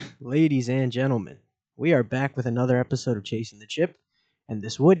Ladies and gentlemen, we are back with another episode of Chasing the Chip, and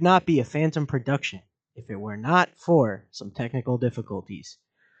this would not be a phantom production if it were not for some technical difficulties.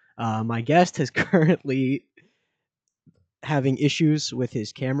 My guest is currently having issues with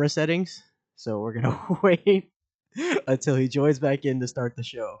his camera settings, so we're gonna wait until he joins back in to start the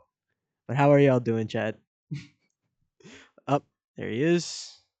show. But how are y'all doing, Chad? Up, there he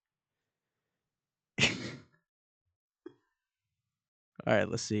is. All right,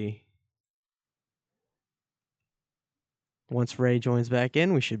 let's see. Once Ray joins back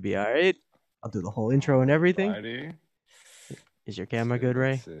in, we should be all right. I'll do the whole intro and everything. Alrighty. Is your camera good,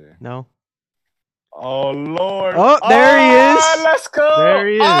 Ray? No? Oh, Lord. Oh, there he is. Let's go. There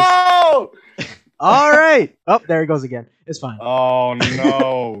he is. Oh! All right. Oh, there he goes again. It's fine. Oh,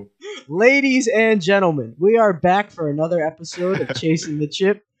 no. Ladies and gentlemen, we are back for another episode of Chasing the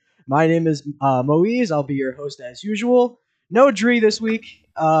Chip. My name is Moise. I'll be your host as usual. No Dree this week.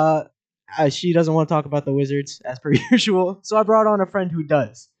 She doesn't want to talk about the Wizards as per usual, so I brought on a friend who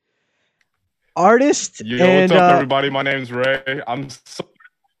does. Artist. Yo, and, what's up, everybody? My name's Ray. I'm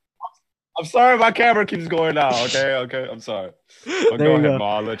sorry my camera keeps going out. Okay. I'm sorry. But There go you ahead, go.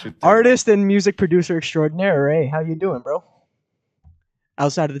 Ma. I'll let you. Artist and music producer extraordinaire, Ray. How you doing, bro?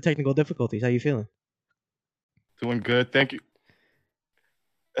 Outside of the technical difficulties, how you feeling? Doing good. Thank you.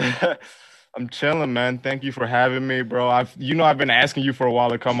 I'm chilling, man. Thank you for having me, bro. I've been asking you for a while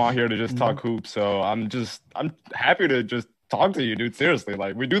to come on here to just talk hoops. So I'm happy to just talk to you, dude. Seriously,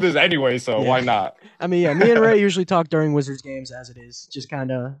 like we do this anyway, so why not? I mean, yeah, me and Ray usually talk during Wizards games as it is, just kind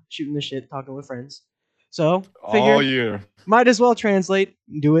of shooting the shit, talking with friends. So all year, might as well translate,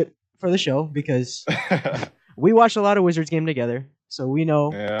 do it for the show because we watched a lot of Wizards game together, so we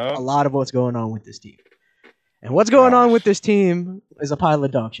know a lot of what's going on with this team. And what's going on with this team is a pile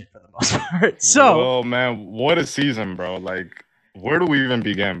of dog shit for the most part. So, oh man, what a season, bro! Like, where do we even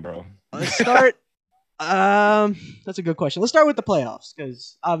begin, bro? Let's start. That's a good question. Let's start with the playoffs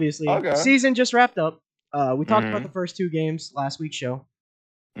because obviously season just wrapped up. We talked about the first two games last week's show.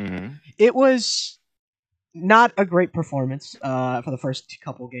 It was not a great performance for the first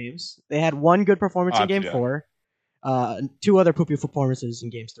couple games. They had one good performance in game 4, two other poopy performances in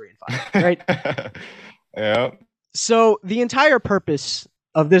games 3 and 5. Right? Yeah. So the entire purpose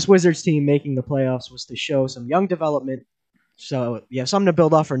of this Wizards team making the playoffs was to show some young development. So you have something to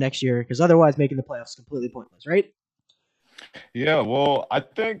build off for next year, because otherwise making the playoffs is completely pointless, right? Yeah, well, I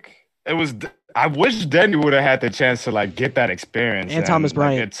think it was. I wish Denny would have had the chance to like get that experience. And Thomas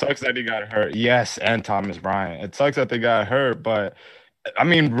Bryant. Like, it sucks that he got hurt. Yes, and Thomas Bryant. It sucks that they got hurt, but I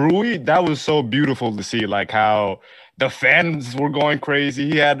mean, Rui, that was so beautiful to see, like how the fans were going crazy.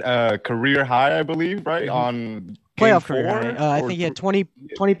 He had a career high, I believe, right? On playoff career high. I think he had 20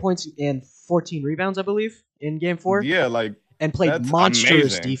 points and 14 rebounds, I believe, in game 4. Yeah, like. And played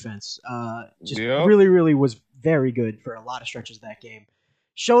monstrous defense. Really, really was very good for a lot of stretches of that game.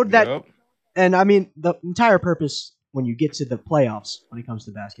 Showed that, and I mean, the entire purpose when you get to the playoffs, when it comes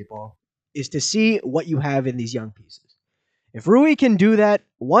to basketball, is to see what you have in these young pieces. If Rui can do that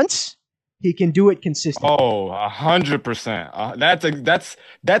once, he can do it consistently. Oh, 100%.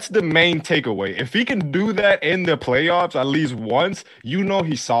 That's the main takeaway. If he can do that in the playoffs at least once, you know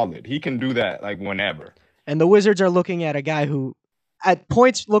he's solid. He can do that like whenever. And the Wizards are looking at a guy who, at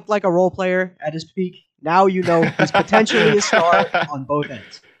points, looked like a role player at his peak. Now you know he's potentially a star on both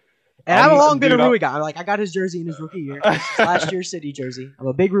ends. And I've long been a Rui guy. I got his jersey in his rookie year. This is last year's City jersey. I'm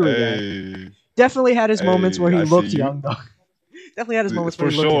a big Rui guy. Definitely had his moments where he looked young, though. Definitely had his moments where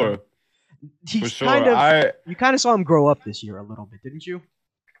he looked young. You kind of saw him grow up this year a little bit, didn't you?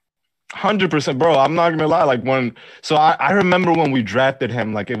 100%, bro. I'm not gonna lie. I remember when we drafted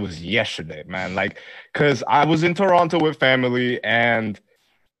him, like it was yesterday, man. Like, cause I was in Toronto with family, and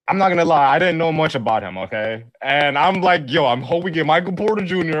I'm not gonna lie, I didn't know much about him. Okay, and I'm like, yo, I'm hoping we get Michael Porter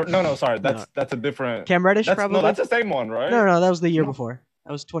Jr. No, sorry, that's a different. Cam Reddish, probably. No, that's the same one, right? No, that was the year before.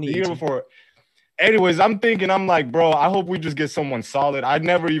 That was 2018. The year before. Anyways, I'm like, bro, I hope we just get someone solid. I'd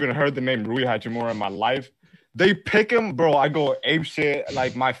never even heard the name Rui Hachimura in my life. They pick him, bro. I go ape shit.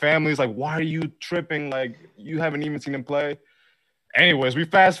 Like, my family's like, why are you tripping? Like, you haven't even seen him play. Anyways, we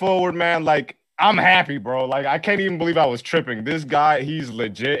fast forward, man. Like, I'm happy, bro. Like, I can't even believe I was tripping. This guy, he's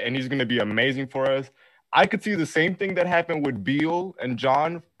legit, and he's going to be amazing for us. I could see the same thing that happened with Beal and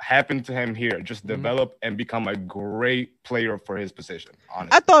John happen to him here. Just develop and become a great player for his position,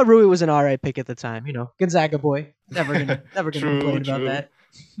 honestly. I thought Rui was an all right pick at the time. You know, Gonzaga boy. Never gonna complain about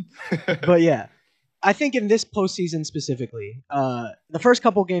that. But, yeah. I think in this postseason specifically, the first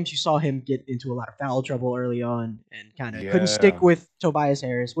couple games you saw him get into a lot of foul trouble early on and kind of couldn't stick with Tobias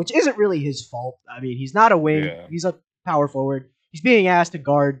Harris, which isn't really his fault. I mean, he's not a wing. Yeah. He's a power forward. he's being asked to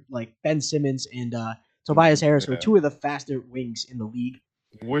guard like Ben Simmons and Tobias Harris, who are Yeah. two of the faster wings in the league.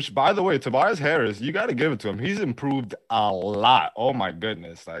 Which, by the way, Tobias Harris, you got to give it to him. He's improved a lot. Oh my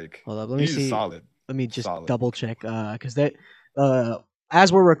goodness, like Hold up, let me he's see. solid. Let me just Solid. double check because that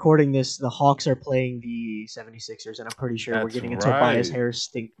as we're recording this, the Hawks are playing the 76ers, and I'm pretty sure we're That's getting a Tobias right. Harris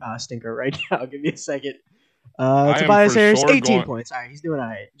stinker right now. Give me a second. I am Tobias for Harris, sure 18 going. points. All right, he's doing all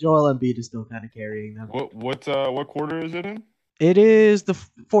right. Joel Embiid is still kind of carrying them. What quarter is it in? It is the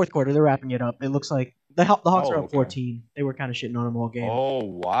fourth quarter. They're wrapping it up. It looks like the Hawks are up okay. 14. They were kind of shitting on them all game. Oh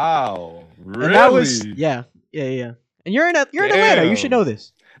wow, really? And that was yeah. And you're in Atlanta. You should know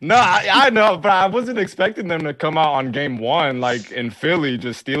this. No, I know, but I wasn't expecting them to come out on game one, like in Philly,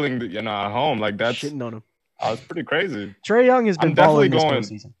 just stealing the, at home. Like that's Shitting on them. That's pretty crazy. Trae Young has been balling this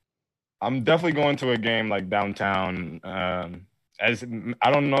postseason. I'm definitely going to a game like downtown. As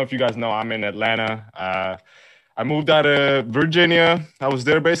I don't know if you guys know, I'm in Atlanta. I moved out of Virginia. I was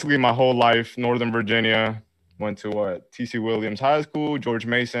there basically my whole life. Northern Virginia. Went to T.C. Williams High School, George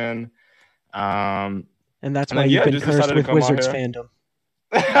Mason. And that's why you've been cursed with Wizards fandom.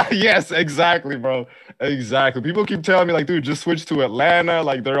 Yes, exactly, bro. Exactly. People keep telling me, like, dude, just switch to Atlanta.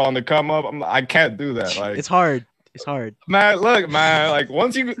 Like, they're on the come up. I can't do that. Like, it's hard. It's hard. Man, look, man. Like,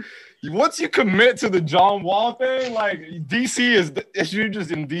 once you commit to the John Wall thing, like, DC you're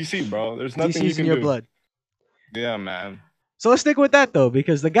just in DC, bro. There's nothing DC's you can in your do. blood. Yeah, man. So let's stick with that though,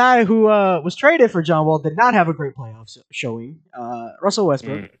 because the guy who was traded for John Wall did not have a great playoff showing. Russell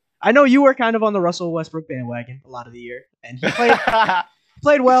Westbrook. I know you were kind of on the Russell Westbrook bandwagon a lot of the year, and he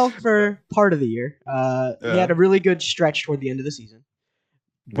played well for part of the year. He had a really good stretch toward the end of the season.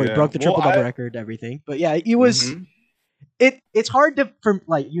 But he broke the triple-double record, everything. But yeah, he was. It's hard to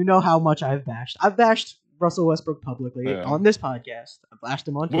how much I've bashed Russell Westbrook publicly on this podcast. I've bashed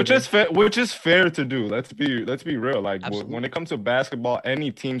him on Twitter. Which is fair to do. Let's be real. Like when it comes to basketball, any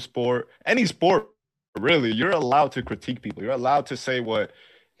team sport, any sport, really, you're allowed to critique people. You're allowed to say what.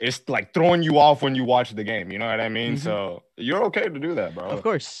 It's like throwing you off when you watch the game. You know what I mean? Mm-hmm. So you're okay to do that, bro. Of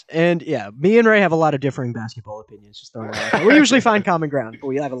course. And yeah, me and Ray have a lot of differing basketball opinions. Just throwing it out. We usually find common ground, but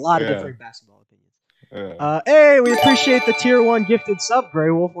we have a lot of differing basketball opinions. Yeah. Hey, we appreciate the tier 1 gifted sub,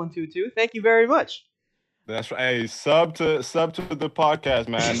 Gray Wolf 122. Thank you very much. That's right. Hey, sub to the podcast,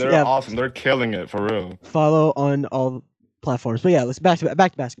 man. They're awesome. They're killing it for real. Follow on all platforms. But yeah, let's back to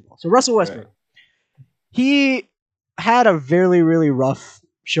basketball. So Russell Westbrook, he had a very, really rough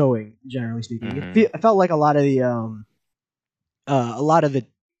showing, generally speaking. Mm-hmm. I felt like a lot of the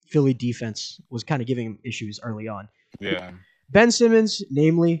Philly defense was kind of giving him issues early on. Yeah. Ben Simmons,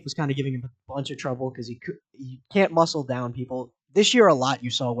 namely, was kind of giving him a bunch of trouble because he can't muscle down people. This year, a lot you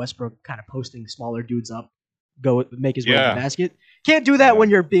saw Westbrook kind of posting smaller dudes up, make his way to the basket. Can't do that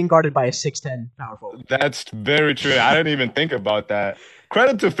when you're being guarded by a 6'10" power forward. That's very true. I didn't even think about that.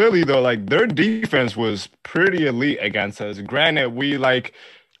 Credit to Philly though, like their defense was pretty elite against us. Granted,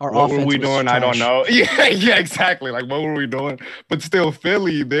 what were we doing? I don't know. Yeah, exactly. Like what were we doing? But still,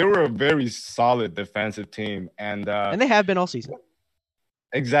 Philly, they were a very solid defensive team, and they have been all season.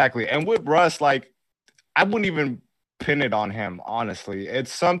 Exactly. And with Russ, like I wouldn't even pin it on him. Honestly,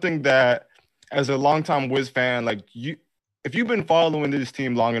 it's something that, as a longtime Wiz fan, like if you've been following this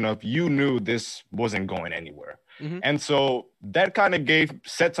team long enough, you knew this wasn't going anywhere. Mm-hmm. And so that kind of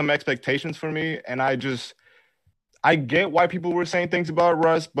set some expectations for me. And I get why people were saying things about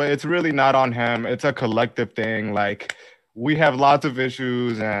Russ, but it's really not on him. It's a collective thing. Like we have lots of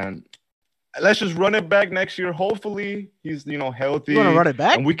issues, and let's just run it back next year. Hopefully he's, healthy. You want to run it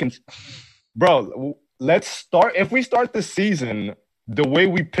back? And we can, bro, let's start. If we start the season the way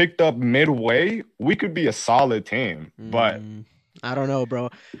we picked up midway, we could be a solid team. But I don't know, bro.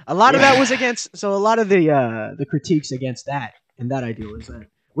 A lot of that was a lot of the critiques against that and that idea was that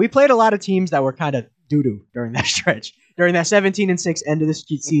we played a lot of teams that were kind of doo-doo during that stretch, during that 17-6 end of the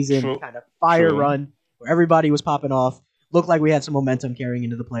season kind of fire run where everybody was popping off. Looked like we had some momentum carrying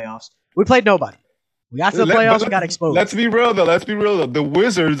into the playoffs. We played nobody. We got to the playoffs and got exposed. Let's be real, though. The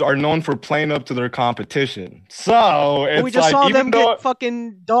Wizards are known for playing up to their competition. So it's we just saw them get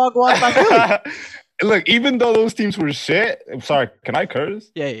fucking dog walked by Philly. Look, even though those teams were shit, I'm sorry, can I curse?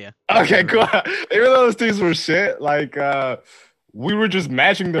 Yeah. Okay, cool. Even though those teams were shit, like we were just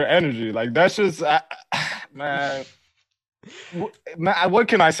matching their energy. Like that's just man. What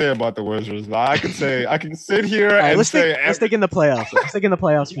can I say about the Wizards? I can sit here and let's stick in the playoffs. Let's stick in the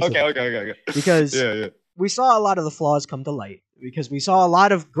playoffs. Okay. Because we saw a lot of the flaws come to light. Because we saw a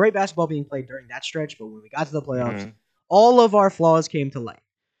lot of great basketball being played during that stretch, but when we got to the playoffs, all of our flaws came to light.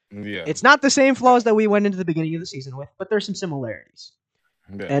 Yeah. It's not the same flaws that we went into the beginning of the season with, but there's some similarities.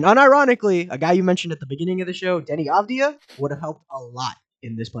 Yeah. And unironically, a guy you mentioned at the beginning of the show, Denny Avdia, would have helped a lot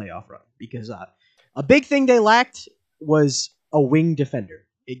in this playoff run because a big thing they lacked was a wing defender.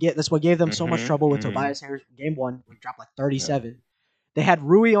 That's what gave them so much trouble with Tobias Harris from game one, when he dropped like 37. Yeah. They had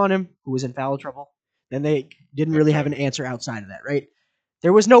Rui on him, who was in foul trouble. Then they didn't really have an answer outside of that, right?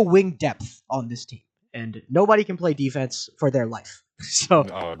 There was no wing depth on this team, and nobody can play defense for their life. So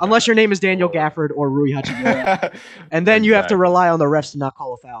unless your name is Daniel Gafford or Rui Hachimura, and then you have to rely on the refs to not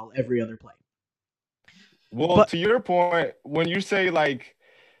call a foul every other play. Well, to your point, when you say like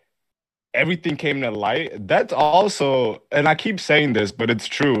everything came to light, that's also, and I keep saying this, but it's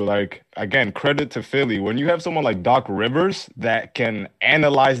true. Like, again, credit to Philly. When you have someone like Doc Rivers that can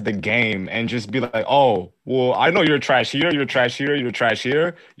analyze the game and just be like, oh, well, I know you're trash here, you're trash here, you're trash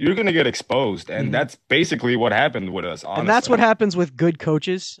here, you're going to get exposed. And that's basically what happened with us, honestly. And that's what happens with good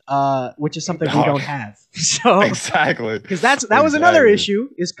coaches, which is something we don't have. So exactly. Because that was another issue,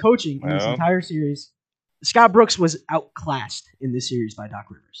 is coaching in this entire series. Scott Brooks was outclassed in this series by Doc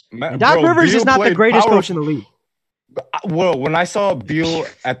Rivers. And Doc Rivers is not the greatest coach in the league. Well, when I saw Beal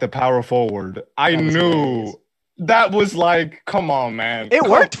at the power forward, I knew that was like, come on, man. It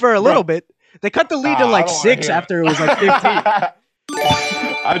worked for a little bit. They cut the lead to like 6 after it was like 15.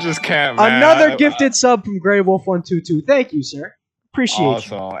 I just can't, man. Another gifted sub from Grey Wolf 122. Thank you, sir. Appreciate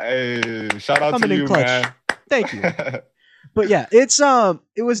you. Awesome. Hey, shout out to you, man. Thank you. But yeah,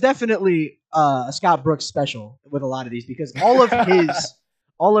 it was definitely a Scott Brooks special with a lot of these, because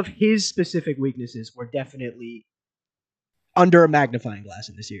all of his specific weaknesses were definitely under a magnifying glass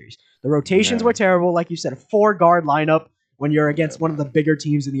in the series. The rotations were terrible, like you said, a 4-guard lineup when you're against one of the bigger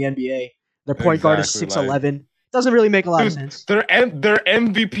teams in the NBA. Their point guard is 6'11". Doesn't really make a lot of sense. Their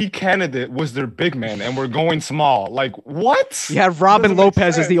MVP candidate was their big man, and we're going small. Like, what? You have Robin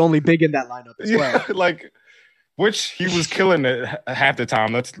Lopez as the only big in that lineup as well. Like, which he was killing it half the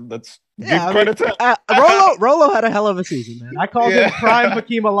time. Let's give credit to Rolo had a hell of a season, man. I called him prime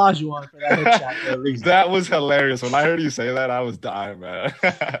Hakeem Olajuwon for that headshot for a reason. That was hilarious. When I heard you say that, I was dying, man.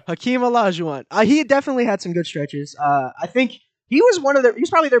 Hakeem Olajuwon. He definitely had some good stretches. I think he was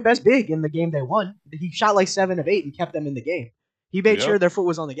probably their best big in the game they won. He shot like 7 of 8 and kept them in the game. He made sure their foot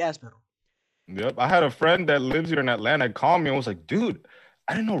was on the gas pedal. Yep. I had a friend that lives here in Atlanta call me and was like, dude,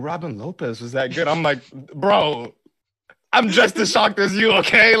 I didn't know Robin Lopez was that good. I'm like, bro, I'm just as shocked as you,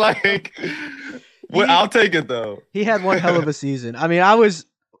 okay? Like, I'll take it, though. He had one hell of a season. I mean, I was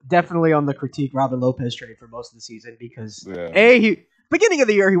definitely on the critique Robin Lopez trade for most of the season because, beginning of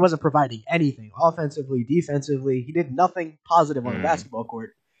the year, he wasn't providing anything. Offensively, defensively, he did nothing positive on the basketball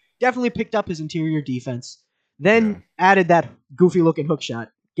court. Definitely picked up his interior defense. Then added that goofy-looking hook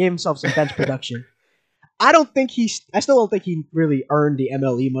shot. Gave himself some bench production. I still don't think he really earned the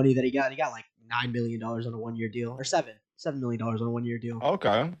MLE money that he got. He got like $9 million on a 1-year deal, or $7 million on a 1-year deal.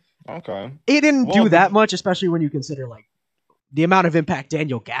 Okay. He didn't do that much, especially when you consider like the amount of impact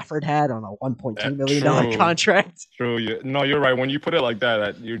Daniel Gafford had on a $1.2 million contract. True. You're right. When you put it like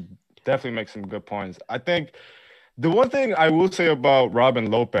that, you definitely make some good points. I think the one thing I will say about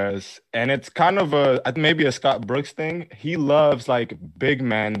Robin Lopez, and it's kind of maybe a Scott Brooks thing, he loves like big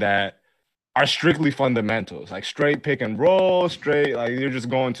men that are strictly fundamentals, like straight pick and roll, straight, like you're just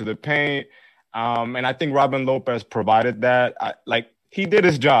going to the paint. And I think Robin Lopez provided that. He did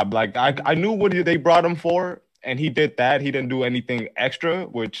his job. Like I knew what they brought him for, and he did that. He didn't do anything extra,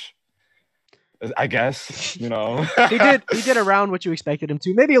 which I guess, he did around what you expected him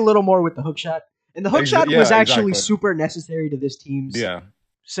to. Maybe a little more with the hook shot. And the hook shot was actually super necessary to this team's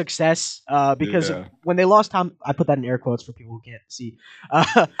success because when they lost I put that in air quotes for people who can't see.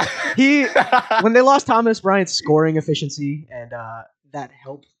 When they lost Thomas Bryant's scoring efficiency, and that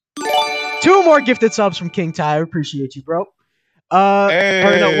helped. 2 more gifted subs from King Ty. Appreciate you, bro.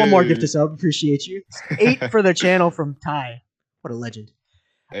 One more gifted sub. Appreciate you. 8 for the channel from Ty. What a legend.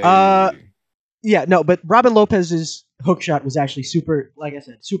 But Robin Lopez's hook shot was actually super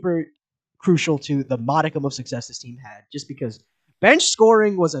crucial to the modicum of success this team had, just because bench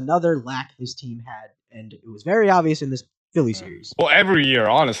scoring was another lack this team had, and it was very obvious in this Philly series. Well, every year,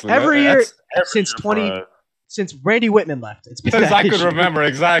 honestly. Every year since Randy Whitman left. It's been since I could remember.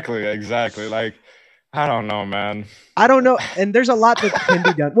 Exactly. Like, I don't know, man. I don't know, and there's a lot that can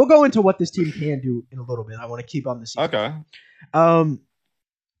be done. We'll go into what this team can do in a little bit. I want to keep on the season. Okay.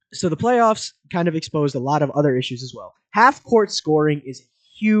 So the playoffs kind of exposed a lot of other issues as well. Half-court scoring is a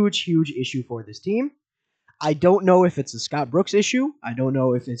huge issue for this team. I don't know if it's a Scott Brooks issue. I don't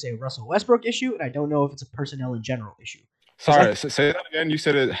know if it's a Russell Westbrook issue, and I don't know if it's a personnel in general issue. Sorry, say that again. You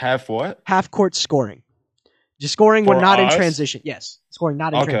said it half-court scoring. Just scoring when not in transition. Yes, scoring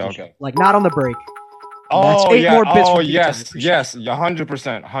not in transition. Okay. Like not on the break. That's Oh 8 yeah. more bits Oh from Pizza. yes. Yes.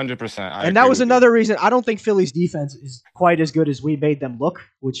 100%. 100%. And that was another reason I don't think Philly's defense is quite as good as we made them look,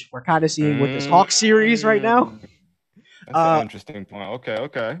 which we're kind of seeing with this Hawks series right now. That's an interesting point. Okay.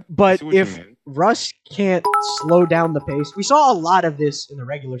 Okay. I But see what you if mean. Russ can't slow down the pace, we saw a lot of this in the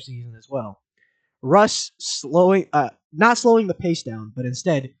regular season as well. Russ not slowing the pace down, but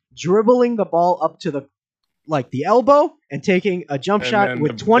instead dribbling the ball up to the elbow and taking a jump And shot then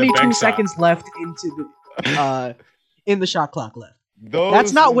with the 22 bank shot. seconds left into the in the shot clock left. Those,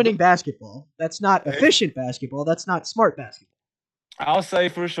 That's not winning basketball. That's not efficient basketball. That's not smart basketball. I'll say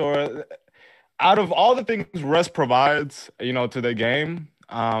for sure, out of all the things Russ provides, to the game,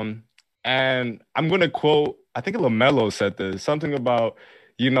 and I'm gonna quote, I think LaMelo said this, something about,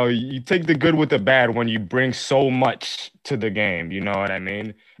 you take the good with the bad when you bring so much to the game. You know what I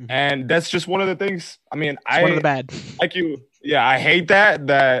mean? Mhm. And that's just one of the things. I mean, It's one of the bad. like you. Yeah, I hate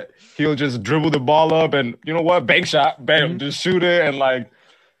that he'll just dribble the ball up and you know what, bank shot, bam, just shoot it and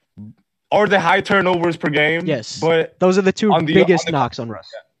or the high turnovers per game. Yes, but those are the two on the- biggest on the- knocks on Russ.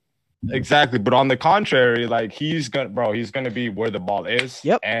 exactly. But on the contrary, he's gonna be where the ball is.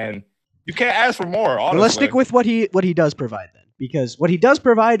 Yep. And you can't ask for more. Honestly. Let's stick with what he does provide then, because what he does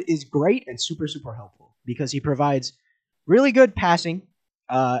provide is great and super super helpful because he provides really good passing,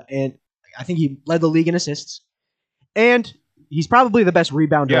 and I think he led the league in assists, and he's probably the best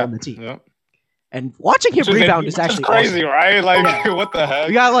rebounder on the team. Yeah. And watching him rebound is actually crazy, awesome. right? What the heck?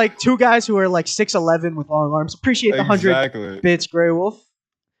 We got two guys who are 6'11" with long arms. Appreciate the 100 bits, Grey Wolf.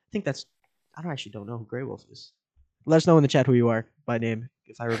 I think that's. I don't know who Grey Wolf is. Let us know in the chat who you are by name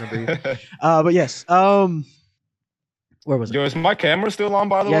if I remember you. But yes. Where was it? Yo, is my camera still on,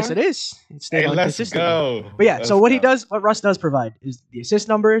 by the way? Yes, it is. It's staying on let's consistently. go. But yeah, Let's so what go. what Russ does provide is the assist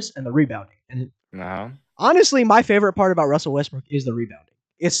numbers and the rebounding. And Uh-huh. honestly, my favorite part about Russell Westbrook is the rebounding.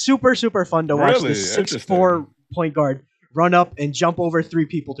 It's super, super fun to watch Really? this 6'4" Interesting. point guard run up and jump over 3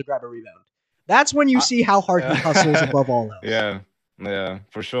 people to grab a rebound. That's when you see how hard he hustles above all else. Yeah,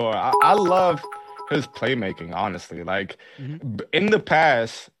 for sure. I love his playmaking, honestly. Mhm. In the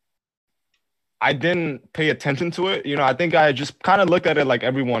past, I didn't pay attention to it. I think I just kind of looked at it like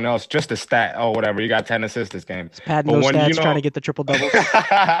everyone else, just a stat. Oh, whatever. You got 10 assists this game. He's padding But those when, stats, trying to get the triple double.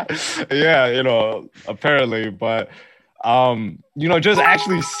 Yeah, apparently. But, just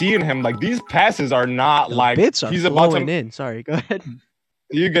actually seeing him, these passes are not Bits are he's about flowing to. in. Sorry, go ahead.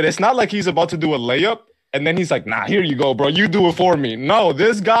 You good. It's not like he's about to do a layup and then he's like, nah, here you go, bro. You do it for me. No,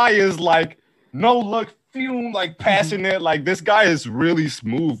 this guy is no look, passing it. This guy is really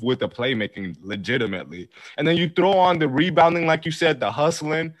smooth with the playmaking, legitimately. And then you throw on the rebounding, like you said, the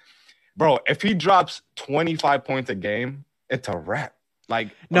hustling. Bro, if he drops 25 points a game, it's a wrap.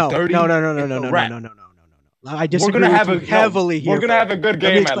 No. 30, No. I disagree with you heavily here. We're going to have a good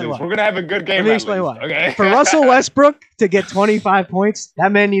game at least. Why. We're going to have a good game Let me at explain least. why. Okay. For Russell Westbrook to get 25 points,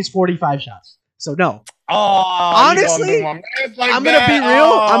 that man needs 45 shots. So no. Oh, honestly, I'm gonna be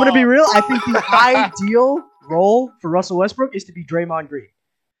real. I'm gonna be real. I think the ideal role for Russell Westbrook is to be Draymond Green.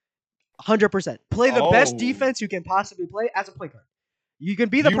 100%. Play the best defense you can possibly play as a play guard. You can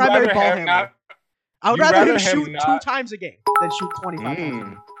be the primary ball handler. I would rather him shoot 2 times a game than shoot 25 times a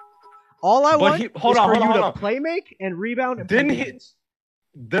game. All I want is for you to play make and rebound and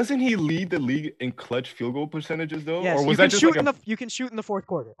Doesn't he lead the league in clutch field goal percentages though? Yes, or was you that can just shoot you can shoot in the fourth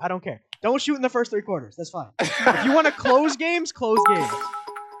quarter. I don't care. Don't shoot in the first 3 quarters. That's fine. If you want to close games, close games.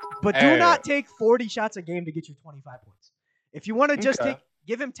 But do not take 40 shots a game to get you 25 points. If you want to just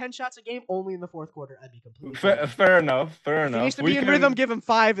give him 10 shots a game only in the fourth quarter, I'd be completely fair enough. If he needs to be in rhythm, give him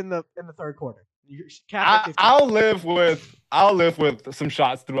 5 in the third quarter. I'll live with some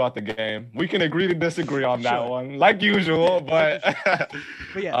shots throughout the game. We can agree to disagree on that one, like usual. But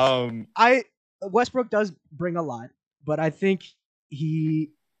yes, Westbrook does bring a lot, but I think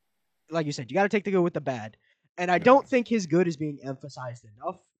he, like you said, you got to take the good with the bad, and I don't think his good is being emphasized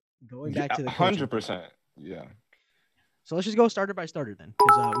enough. Going back to the 100%, yeah. So let's just go starter by starter then,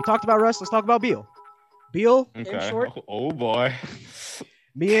 because we talked about Russ. Let's talk about Beal. Beal, in short. Oh boy.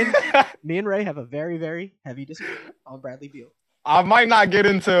 Me and Ray have a very, very heavy disagreement on Bradley Beal. I might not get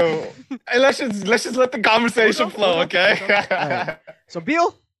into. Hey, let's just let the conversation flow, okay? Right. So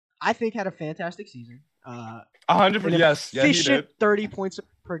Beal, I think, had a fantastic season. 100%, yes, yeah, he did. 30 points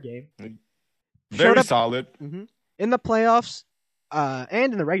per game. Very solid. In the playoffs,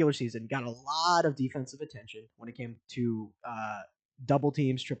 and in the regular season, got a lot of defensive attention when it came to double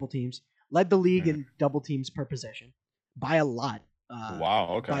teams, triple teams. Led the league in double teams per possession by a lot.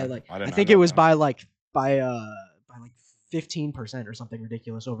 Wow. Okay. I think it was by 15% or something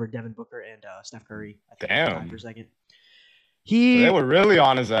ridiculous over Devin Booker and Steph Curry. I think, damn. per second. So they He were really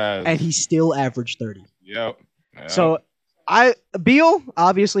on his ass. and he still averaged 30. Yep. So Beal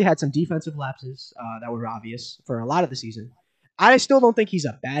obviously had some defensive lapses that were obvious for a lot of the season. I still don't think he's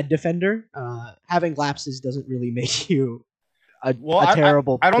a bad defender. Having lapses doesn't really make you a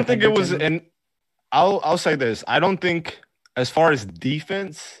terrible. I don't think it was generally. an. I'll say this. I don't think, as far as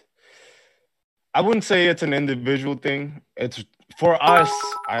defense, I wouldn't say it's an individual thing. It's for us.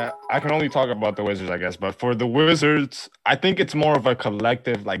 I can only talk about the Wizards, I guess, but for the Wizards, I think it's more of a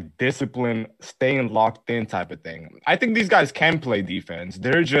collective, like, discipline, staying locked in type of thing. I think these guys can play defense.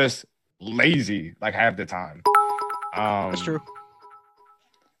 They're just lazy, like, half the time. That's true.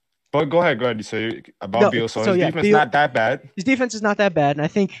 But go ahead. You say about Beal. So his defense Beal, not that bad. His defense is not that bad, and I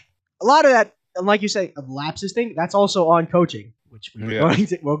think a lot of that, and like you say, of lapses thing, that's also on coaching, which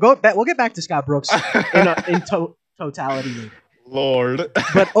we'll get back to Scott Brooks in totality later. Lord.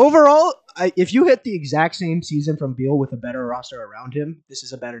 But overall, if you hit the exact same season from Beal with a better roster around him, this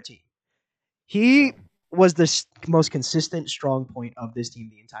is a better team. He was the most consistent strong point of this team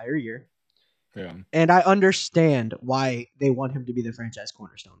the entire year. Yeah. And I understand why they want him to be the franchise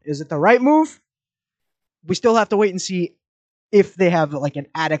cornerstone. Is it the right move? We still have to wait and see if they have like an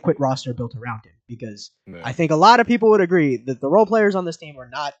adequate roster built around him, because I think a lot of people would agree that the role players on this team are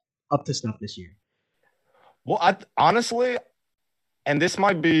not up to snuff this year. Well, honestly, and this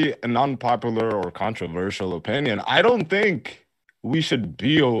might be an unpopular or controversial opinion, I don't think we should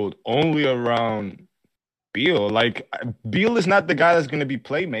build only around Beal. Like, Beal is not the guy that's going to be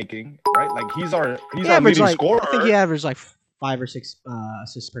playmaking, right? Like, he's our leading scorer. I think he averaged like 5 or 6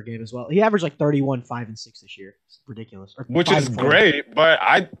 assists per game as well. He averaged like 31, 5, and 6 this year. It's ridiculous. Which is great, but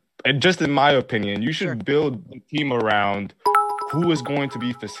just in my opinion, you should build the team around who is going to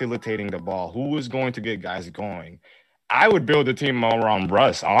be facilitating the ball, who is going to get guys going. I would build a team around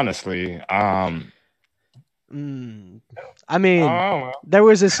Russ, honestly. I mean, there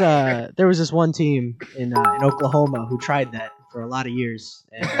was this one team in Oklahoma who tried that for a lot of years,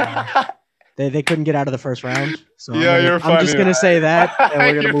 and they couldn't get out of the first round. So I'm just gonna say that, and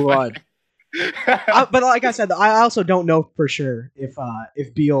we're gonna move on. But like I said, I also don't know for sure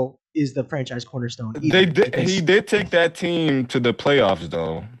if Beal is the franchise cornerstone. He did take that team to the playoffs,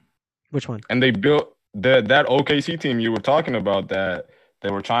 though. Which one? And they built that OKC team you were talking about that they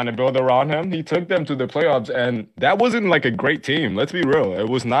were trying to build around him. He took them to the playoffs, and that wasn't like a great team. Let's be real; it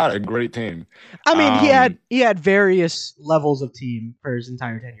was not a great team. I mean, he had various levels of team for his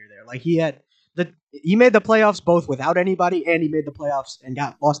entire tenure there. Like he made the playoffs both without anybody, and he made the playoffs and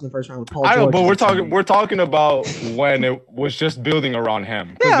got lost in the first round with Paul George. I know, but we're talking about when it was just building around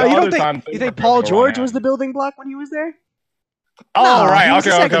him. Yeah, you think Paul George was the building block when he was there? Oh, right.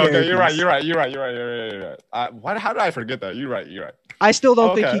 Okay. You're right. How did I forget that? You're right. I still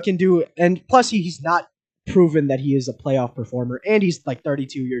don't think he can do it. And plus, he's not proven that he is a playoff performer, and he's like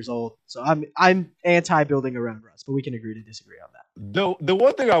 32 years old. So I'm anti building around Russ, but we can agree to disagree on that. The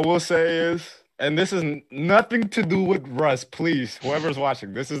one thing I will say is, and this is nothing to do with Russ, please, whoever's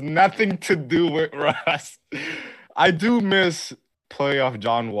watching, this is nothing to do with Russ. I do miss playoff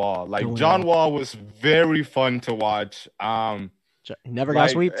John Wall. Like, John Wall was very fun to watch. Never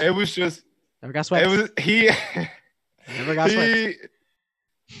got swept. It was just never got swept. It was never got swept.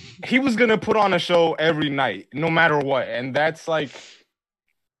 He was gonna put on a show every night, no matter what, and that's like.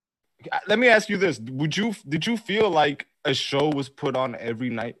 Let me ask you this: did you feel like a show was put on every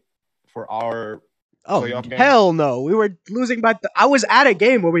night for our playoff game? Hell no! We were losing by. I was at a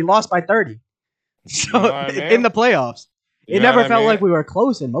game where we lost by 30. So you know I mean? In the playoffs, it never felt like we were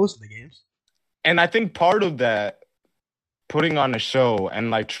close in most of the games. And I think part of that, putting on a show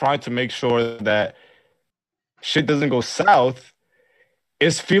and like trying to make sure that shit doesn't go south,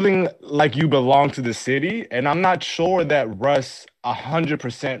 is feeling like you belong to the city. And I'm not sure that Russ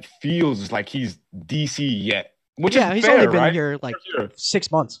 100% feels like he's DC yet. Which is he's fair, only been right? here like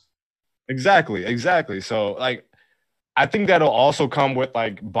 6 months. Exactly. So like, I think that'll also come with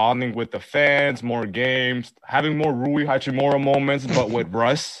like bonding with the fans, more games, having more Rui Hachimura moments, but with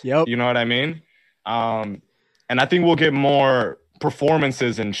Russ. Yep. You know what I mean? And I think we'll get more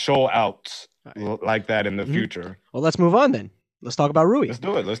performances and show outs like that in the future. Well, let's move on then. Let's talk about Rui. Let's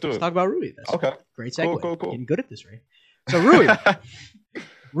do it. Let's talk about Rui. That's okay. Great segue. Cool. Getting good at this, right? So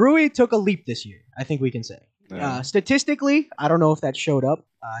Rui took a leap this year, I think we can say. Yeah. Statistically, I don't know if that showed up.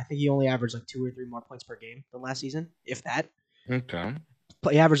 I think he only averaged like 2 or 3 more points per game than last season, if that. Okay.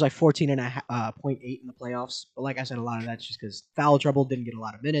 He averaged like 14.8 in the playoffs. But like I said, a lot of that's just because foul trouble, didn't get a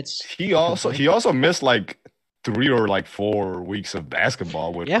lot of minutes. He also missed like 3 or like 4 weeks of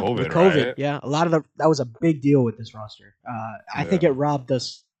basketball with COVID. With COVID, right? Yeah. A lot of that was a big deal with this roster. I think it robbed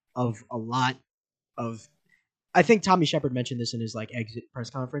us of a lot of I think Tommy Shepard mentioned this in his like exit press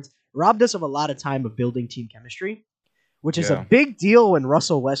conference, robbed us of a lot of time of building team chemistry, which is a Yeah. big deal when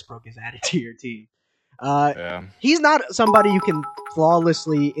Russell Westbrook is added to your team. Yeah. He's not somebody you can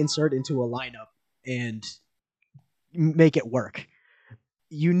flawlessly insert into a lineup and make it work.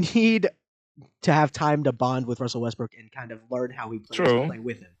 You need to have time to bond with Russell Westbrook and kind of learn how he plays True. and play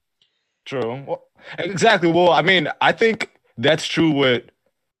with him. True. Well, exactly. Well, I mean, I think that's true with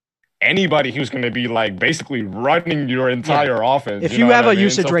anybody who's going to be like basically running your entire offense. If you you know have what a I mean?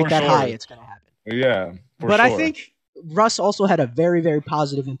 usage So rate for that sure. high, it's going to happen. Yeah. But sure. I think Russ also had a very, very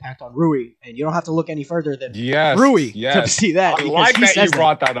positive impact on Rui, and you don't have to look any further than yes, Rui to yes. see that. I because like he that you says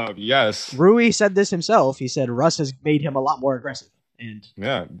brought that up. Yes. Rui said this himself. He said Russ has made him a lot more aggressive, and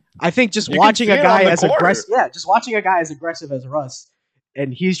Yeah. I think just You can watching see a it on guy the as court. aggressive, just watching a guy as aggressive as Russ,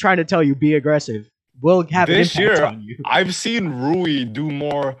 and he's trying to tell you be aggressive, will have This an impact year, on you. I've seen Rui do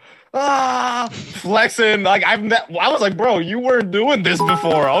more flexing. Like I was like, bro, you weren't doing this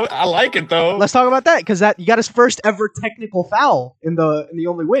before. I like it though. Let's talk about that because you got his first ever technical foul in the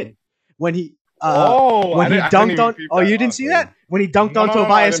only win when he when he dunked on. Oh, you didn't see that when he dunked on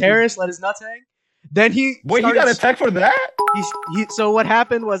Tobias Harris, let his nuts hang. Then he Wait, he got a tech for that? So what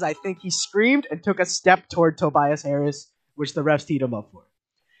happened was I think he screamed and took a step toward Tobias Harris, which the refs teed him up for.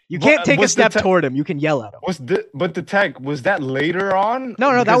 You can't take a step toward him. You can yell at him. But the tech, was that later on?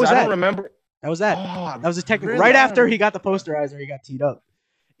 No, that was I that. don't remember. That was that. Oh, that was a technical. really? Right after he got the posterizer, he got teed up.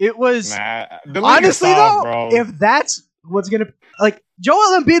 It was the league is honestly soft, though, bro. if that's what's gonna like,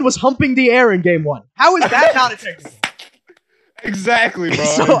 Joel Embiid was humping the air in game 1. How is that not a technical? Exactly, bro.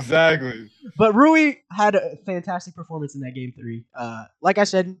 So- exactly. But Rui had a fantastic performance in that game 3. Like I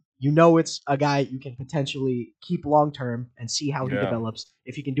said, you know it's a guy you can potentially keep long term and see how he Yeah. develops.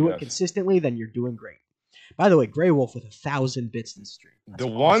 If you can do it Yes. consistently, then you're doing great. By the way, Grey Wolf with 1,000 bits in the stream. That's The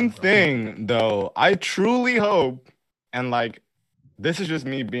awesome, one bro. thing though, I truly hope, and like, this is just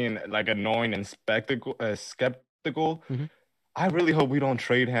me being like annoying and skeptical. Mhm. I really hope we don't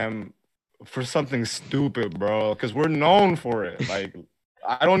trade him for something stupid, bro, because we're known for it. Like,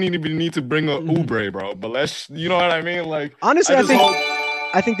 I don't even need to bring up Oubre, bro, but you know what I mean? Like, Honestly,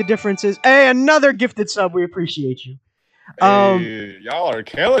 I think the difference is, hey, another gifted sub. We appreciate you. Hey, y'all are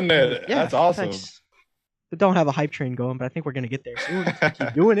killing it. Yeah, That's awesome. thanks. We don't have a hype train going, but I think we're gonna get there soon.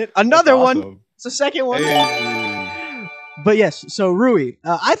 Keep doing it. Another That's one. awesome. It's the second one. Hey. But yes, so Rui,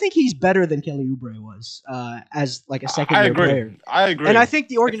 I think he's better than Kelly Oubre was as like a second I year agree. player. I agree. And I think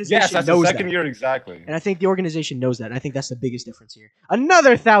the organization yes, that's knows the second that. year exactly. And I think the organization knows that. And I think that's the biggest difference here.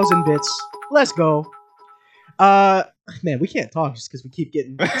 Another 1,000 bits. Let's go. Man, we can't talk just because we keep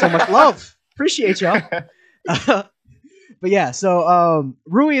getting so much love. Appreciate y'all. But yeah, so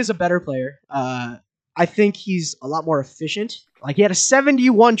Rui is a better player. I think he's a lot more efficient. Like he had a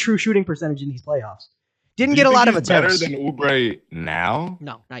 71 true shooting percentage in these playoffs. Didn't get a lot of attempts. Better than Oubre now?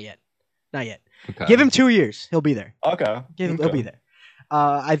 No, not yet. Not yet. Okay. Give him 2 years. He'll be there. Okay. He'll be there.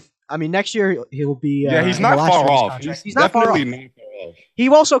 I mean, next year he'll be. Yeah, he's in the not last far year of his off. contract. He's He's not far off. definitely not far off. He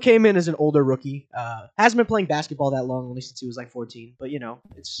also came in as an older rookie. Hasn't been playing basketball that long, only since he was like 14. But you know,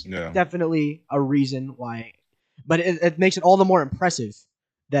 it's Yeah. definitely a reason why. But it makes it all the more impressive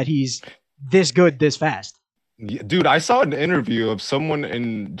that he's this good this fast. Yeah, dude, I saw an interview of someone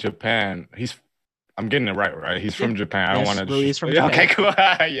in Japan. I'm getting it right? He's from Japan. I don't Yes, want to. Rui is from Okay,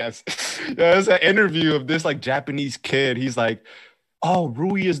 Japan. cool. Yes. There's an interview of this like Japanese kid. He's like, "Oh,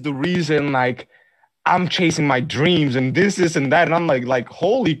 Rui is the reason like I'm chasing my dreams and this and that." And I'm like,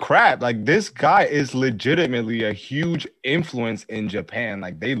 holy crap! Like this guy is legitimately a huge influence in Japan.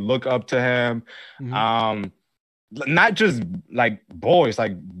 Like they look up to him. Mhm. Not just like boys,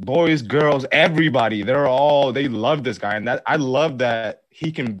 girls, everybody. They love this guy, and that I love that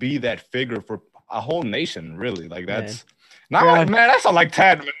he can be that figure for a whole nation. Really, like that's Yeah. man. That sound like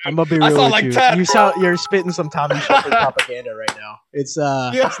Tad. Man. I'm gonna be I real sound with like you. Ted, You're spitting some Tommy Shepard propaganda right now. It's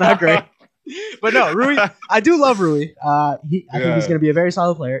Yeah. it's not great. But no, Rui, I do love Rui. I think Yeah. he's going to be a very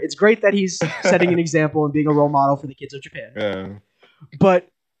solid player. It's great that he's setting an example and being a role model for the kids of Japan. Yeah, But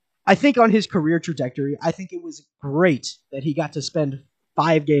I think on his career trajectory, I think it was great that he got to spend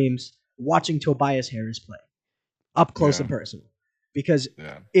 5 games watching Tobias Harris play up close Yeah. and personal. Because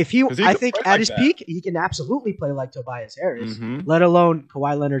yeah. if he, 'Cause he I can think play at like his that. peak, he can absolutely play like Tobias Harris. Mhm. Let alone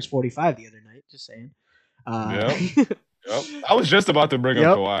Kawhi Leonard's 45 the other night. Just saying. Yep. I was just about to bring Yep.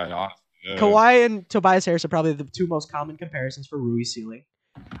 up Kawhi. Honestly. Yeah. Kawhi and Tobias Harris are probably the 2 most common comparisons for Rui's ceiling.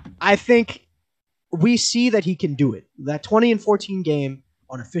 I think we see that he can do it. That 20 and 14 game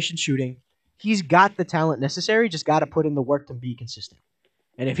on efficient shooting, he's got the talent necessary, just got to put in the work to be consistent.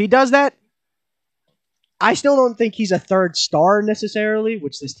 And if he does that, I still don't think he's a third star necessarily,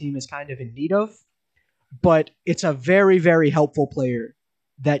 which this team is kind of in need of. but it's a very, very helpful player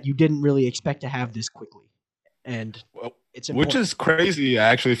that you didn't really expect to have this quickly. And Well, it's which important. is crazy,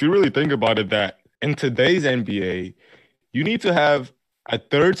 actually, if you really think about it, that in today's NBA, you need to have a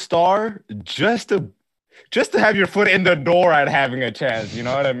third star just to have your foot in the door at having a chance. You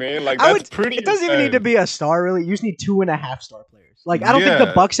know what I mean? Like that's pretty It doesn't even need to insane. be a star, really. You just need 2.5 star players. Like, I don't think the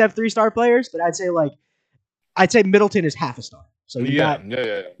Yeah, Bucks have 3 star players, but I'd say Middleton is half a star. So yeah, yeah,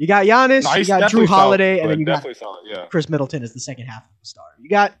 yeah. you got No, Giannis, you he's got Drew definitely solid, Holiday, and then but you got definitely solid. Yeah. Chris Middleton as the second half of a star. You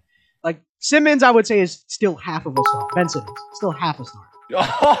got like Simmons, I would say, is still half of a star. Ben Simmons, still half a star.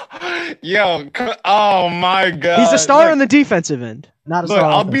 Oh my God. He's a star on the defensive end, not a Look, star.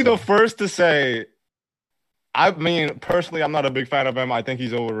 I'll be the offensively. first to say, I mean, personally, I'm not a big fan of him. I think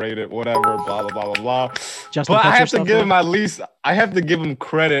he's overrated, whatever, blah, blah, blah, blah, blah. Justin But I Fletcher have to stuff, give though. him I have to give him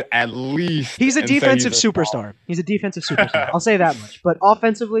credit at least. He's a and say defensive he's a superstar. He's a defensive superstar. I'll say that much. But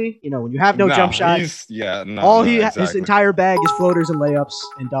offensively, when you have no jump shot, his exactly. entire bag is floaters and layups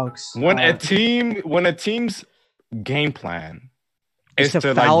and dunks. When a team's game plan is to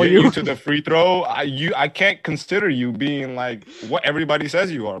to foul get you. you to the free throw, I can't consider you being like what everybody says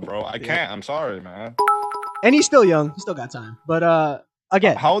you are, bro. I can't. I'm sorry, man. And he's still young. He's still got time. But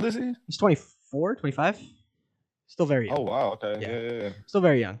again, How old is he? he's 24, 25. Still very young. Oh wow, okay, yeah. Still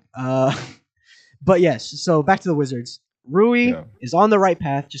very young. But yes. So back to the Wizards. Rui is on the right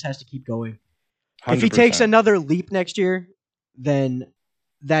path. Just has to keep going. 100%. If he takes another leap next year, then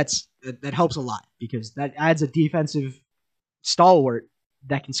that helps a lot because that adds a defensive stalwart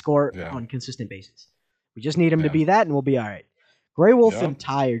that can score on a consistent basis. We just need him to be that, and we'll be all right. Grey Wolf and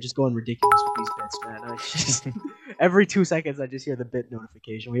Ty are just going ridiculous with these bits, man. I just every 2 seconds I just hear the bit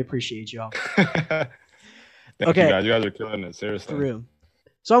notification. We appreciate y'all. Thank you guys. You guys are killing it, seriously. For real.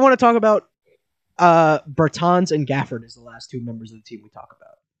 So I want to talk about Bertans and Gafford as the last 2 members of the team we talk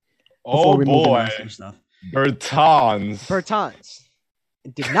about. Oh we boy, stuff. Bertans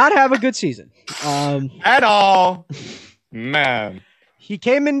did not have a good season at all, man. He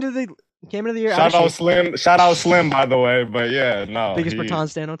came into the year. Shout out Slim, by the way. But yeah, no. Biggest Bertans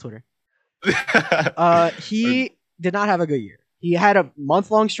stand on Twitter. He did not have a good year. He had a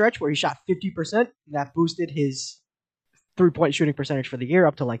month-long stretch where he shot 50%. That boosted his 3-point shooting percentage for the year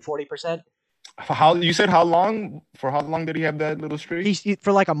up to like 40%. How you said how long? For how long did he have that little streak?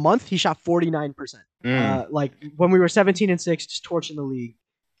 For like a month, he shot 49%. Like when we were 17-6, just torching the league.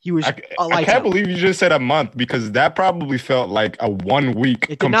 He was. I can't believe you just said a month because that probably felt like a 1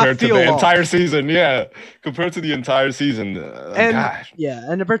 week compared to the entire season. Yeah, compared to the entire season. Gosh. Yeah,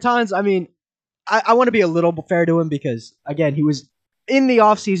 and the Bertans, I mean, I want to be a little fair to him because again, he was in the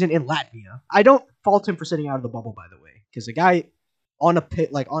offseason in Latvia. I don't fault him for sitting out of the bubble, by the way, because a guy on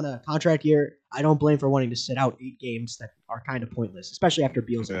a contract year, I don't blame for wanting to sit out 8 games that are kind of pointless, especially after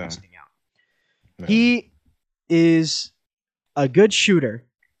Beal's sitting out. Yeah. He is a good shooter,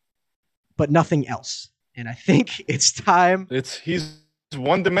 but nothing else. And I think it's time. He's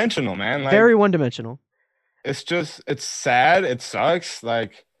one-dimensional, man. Like, very one-dimensional. It's sad. It sucks.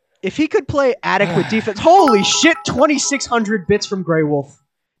 Like, if he could play adequate defense, holy shit! 2,600 bits from Grey Wolf.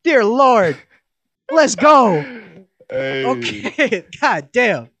 Dear Lord, let's go. Hey. Okay, god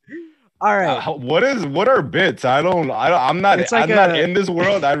damn. All right. What are bits? I'm not in this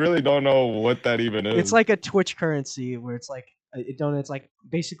world. I really don't know what that even is. It's like a Twitch currency where it's like it's like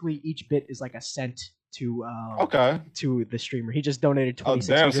basically each bit is like a cent to to the streamer. He just donated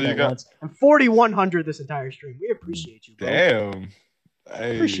 2,600 once and 4,100 this entire stream. We appreciate you, bro. Damn.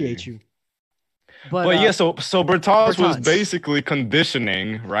 Hey. Appreciate you. But yeah, so Bertans was basically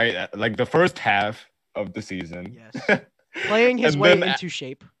conditioning, right? Like the first half of the season. Yes. Playing his way into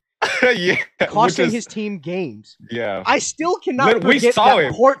shape. Yeah. Costing his team games. Yeah. I still cannot we forget saw that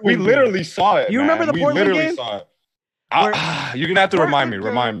it. Portland we literally saw it. You remember the Portland game? Saw it. You're gonna have to remind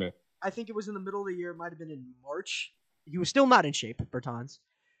me. I think it was in the middle of the year. It might have been in March. He was still not in shape, Bertans.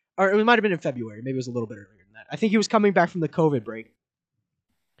 Or it might have been in February. Maybe it was a little bit earlier than that. I think he was coming back from the COVID break.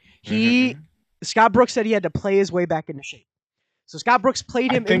 Scott Brooks said he had to play his way back into shape. So Scott Brooks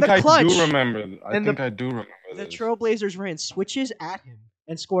played him in the clutch. I do remember. I do remember. The Trailblazers ran switches at him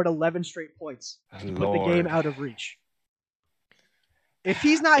and scored 11 straight points to put the game out of reach. If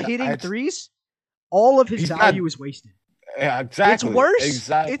he's not hitting threes, all of his value is wasted. Yeah, exactly. It's worse.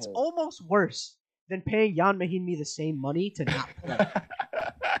 Exactly. It's almost worse than paying Jan Mahinmi the same money to not play.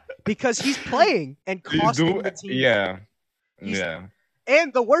 Because he's playing and costing the team. Yeah.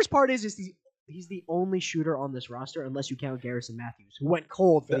 And the worst part is he's the only shooter on this roster, unless you count Garrison Matthews, who went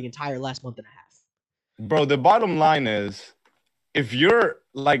cold for the entire last month and a half. Bro, the bottom line is, if you're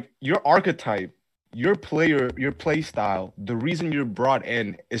like your archetype your play style, the reason you're brought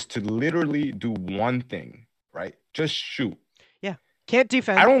in is to literally do one thing, right? Just shoot. Yeah. Can't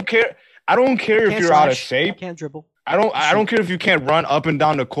defend. I don't care. I don't care if Can't you're out of slash. shape. Can't dribble. I don't care if you can't run up and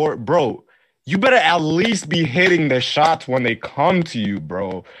down the court, bro. You better at least be hitting the shots when they come to you,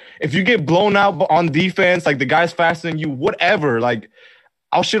 bro. If you get blown out on defense, like the guy's faster than you, whatever, like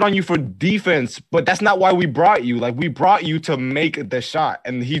I'll shit on you for defense, but that's not why we brought you. Like we brought you to make the shot,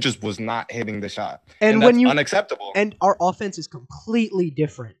 and he just was not hitting the shot. And that's unacceptable. And our offense is completely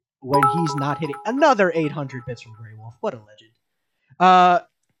different when he's not hitting. Another 800 bits from Grey Wolf. What a legend.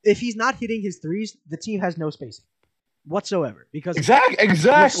 If he's not hitting his threes, the team has no spacing whatsoever. Because exactly.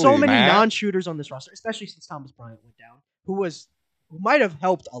 There's so many non-shooters on this roster, especially since Thomas Bryant went down, who might have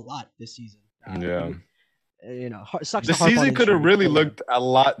helped a lot this season. Yeah. Sucks. The season could have really looked a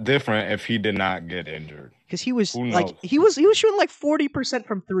lot different if he did not get injured. Because he was he was shooting like 40%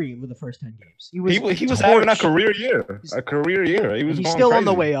 from three over the first 10 games. He was having a career year. He's still crazy. On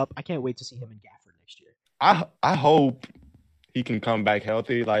the way up. I can't wait to see him in Gafford next year. I hope he can come back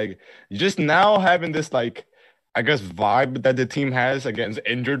healthy. Like just now having this like I guess vibe that the team has against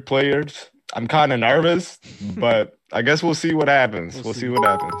injured players. I'm kind of nervous, but I guess we'll see what happens. We'll see what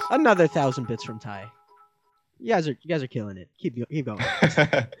happens. Another 1,000 bits from Ty. You guys are killing it. Keep going.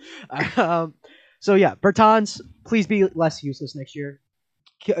 So yeah, Bertans, please be less useless next year.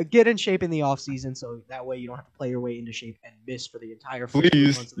 Get in shape in the offseason so that way you don't have to play your way into shape and miss for the entire 14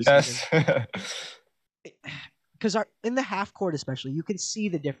 months of the season. Because in the half court especially, you can see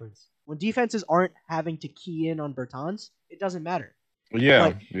the difference. When defenses aren't having to key in on Bertans, it doesn't matter.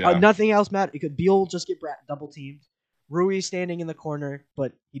 Yeah. Nothing else matters. Beal just get double teamed. Rui's standing in the corner,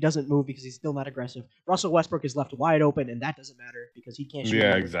 but he doesn't move because he's still not aggressive. Russell Westbrook is left wide open, and that doesn't matter because he can't shoot.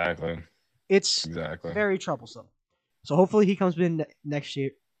 Yeah, exactly. It's very troublesome. So hopefully he comes in next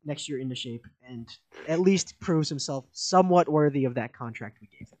year into shape and at least proves himself somewhat worthy of that contract we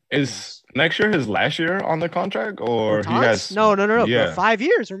gave him. Is next year his last year on the contract, or he has? No. Yeah. For 5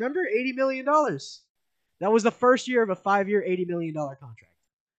 years. Remember, $80 million. That was the first year of a 5-year, $80 million contract.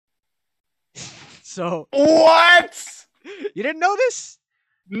 So what? You didn't know this?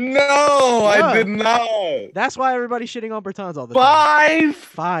 No, yeah. I did not. That's why everybody's shitting on Bertans all the time.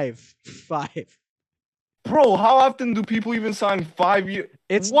 Five. Bro, how often do people even sign 5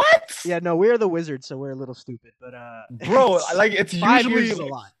 years? What? Yeah, no, we're the Wizards, so we're a little stupid. But bro, like it's 5 usually years is a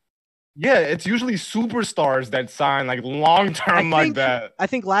lot. Yeah, it's usually superstars that sign like long term like that. I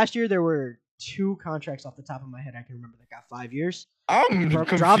think last year there were 2 contracts off the top of my head I can remember that got 5 years. I'm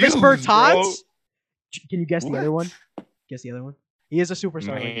confused, Travis Bertans. Bro. Can you guess the other one? Guess the other one. He is a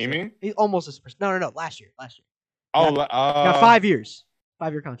superstar. Miami? He's almost a superstar. No. Last year. Oh, got 5 years.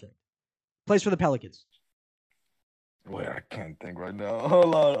 5-year contract. Plays for the Pelicans. Wait, I can't think right now.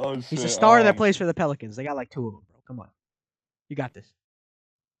 Hold on. Oh, shit. He's a star that plays for the Pelicans. They got like 2 of them, bro. Come on. You got this.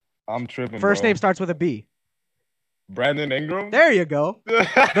 I'm tripping. First name starts with a B. Brandon Ingram? There you go.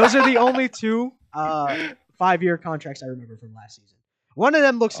 Those are the only 2 5-year contracts I remember from last season. One of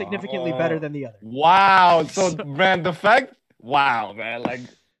them looks significantly better than the other. Wow. So, man, wow, man. Like,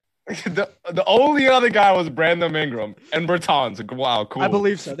 the only other guy was Brandon Ingram and Bertans. Wow, cool. I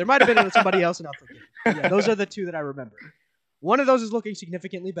believe so. There might have been somebody else in our forget. Yeah, those are the 2 that I remember. One of those is looking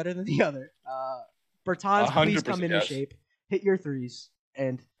significantly better than the other. Bertans, please come into shape, hit your threes,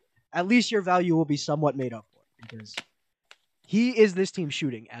 and at least your value will be somewhat made up for because he is this team's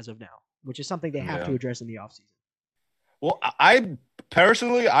shooting as of now, which is something they have to address in the offseason. Well, I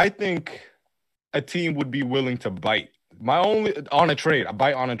personally think a team would be willing to bite. On a trade.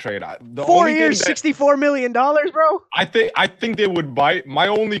 4 years, $64 million, bro. I think they would bite. My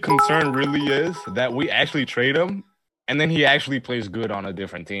only concern really is that we actually trade him, and then he actually plays good on a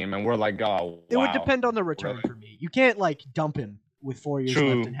different team, and we're like, oh, wow. It would depend on the return for me. You can't like dump him with 4 years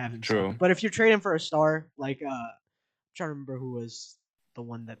left and have him. True. But if you trade him for a star, like I'm trying to remember who was the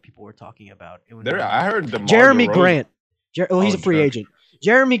one that people were talking about. I heard Jeremy Grant. He's a free agent.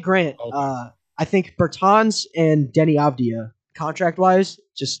 Jeremy Grant. Okay. I think Bertans and Denny Avdia, contract-wise,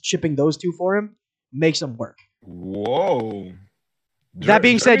 just shipping those 2 for him makes them work. Whoa. That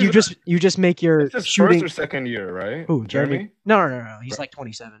being said, you just make your shooting. First or second year, right? Who, Jeremy? No. He's like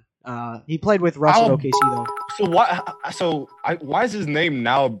 27. He played with Russ at OKC though. So why is his name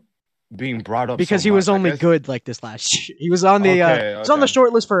now being brought up? Because he was only good like this last year. He was on the He's on the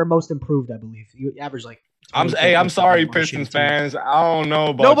short list for most improved, I believe. He averaged like. I'm sorry, Pistons fans. I don't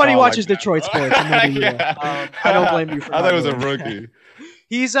know. Nobody watches Detroit sports. I don't blame you for. I thought it was a rookie.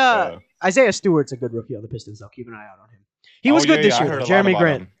 He's Isaiah Stewart's a good rookie on the Pistons. Though keep an eye out on him. He was good this year. Jeremy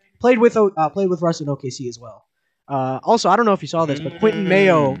Grant played with Russ in OKC as well. Also, I don't know if you saw this, but Quentin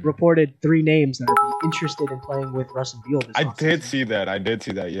Mayo reported 3 names that are interested in playing with Russ and Beal this I offseason. did see that.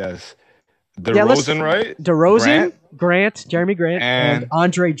 Yes. Yeah, DeRozan, right? DeRozan, Grant, Jeremy Grant, and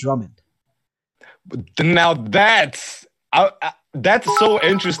Andre Drummond. Now that's so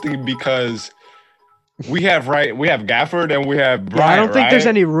interesting because we have Gafford and we have Bryant. Yeah, I don't think there's right?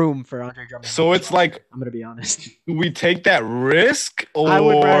 any room for Andre Drummond. So it's like, I'm gonna be honest. do we take that risk,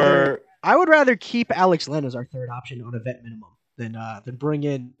 or I would rather keep Alex Len as our third option on a vet minimum than bring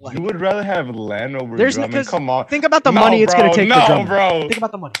in. Like, you would rather have Len over Drummond? Come on, think about the money it's gonna take for Drummond. Bro. Think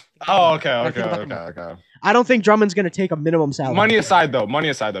about the money. Okay. I don't think Drummond's gonna take a minimum salary. Money aside, though.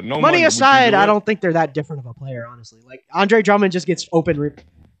 No money aside, I don't think they're that different of a player, honestly. Like Andre Drummond just gets open. When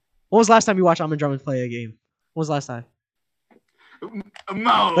was the last time you watched Andre Drummond play a game? When was the last time?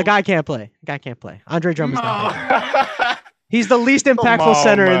 No. The guy can't play. Andre Drummond's not playing. He's the least impactful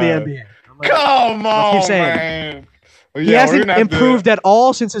center in the NBA. Come on, keep saying man. Well, he hasn't improved at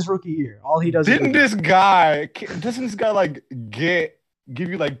all since his rookie year. All he does doesn't this guy like give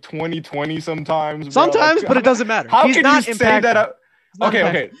you like 20 sometimes? Sometimes, but it doesn't matter. How He's can not you say that?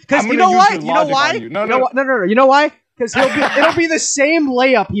 Okay. Because you know why? No. You know why? Because it'll be the same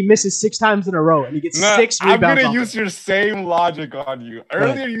layup he misses 6 times in a row, and he gets 6 rebounds. I'm gonna use your same logic on you.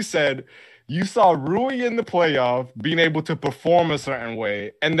 Earlier, you said you saw Rui in the playoff being able to perform a certain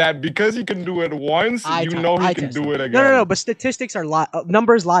way, and that because he can do it once, he can do it again. No. But statistics are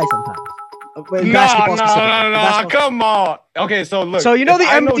numbers lie sometimes. No. Come on. Okay, so look. So you know the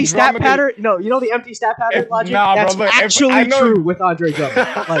empty stat pattern? No, you know the empty stat pattern logic? That's actually true with Andre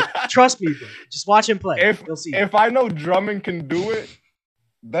Drummond. Like, trust me, bro. Just watch him play. You'll see. If I know Drummond can do it,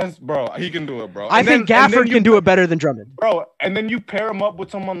 he can do it, bro. I think Gafford can do it better than Drummond. Bro, and then you pair him up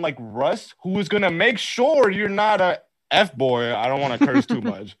with someone like Russ, who is going to make sure you're not a F-boy. I don't want to curse too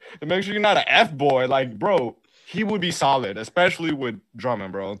much. To make sure you're not a F-boy. Like, bro, he would be solid, especially with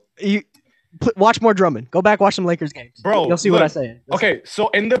Drummond, bro. Watch more Drummond. Go back, watch some Lakers games. Bro, you'll see what I say. Okay, so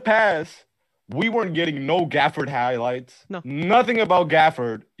in the past, we weren't getting no Gafford highlights. No. Nothing about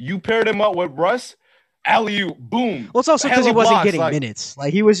Gafford. You paired him up with Russ. Alley-oop, boom. Well, it's also because he wasn't getting minutes.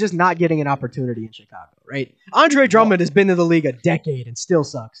 Like, he was just not getting an opportunity in Chicago, right? Andre Drummond has been in the league a decade and still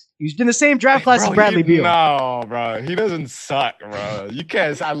sucks. He's in the same draft class as Bradley Beal. No, bro. He doesn't suck, bro. You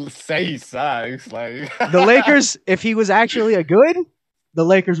can't say he sucks. Like the Lakers, if he was actually a good, the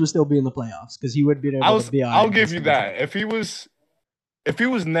Lakers would still be in the playoffs because he would be able to be on. I'll give you that. If he was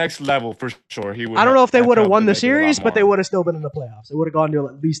next level, for sure, he would. I don't know if they would have won the series, but they would have still been in the playoffs. They would have gone to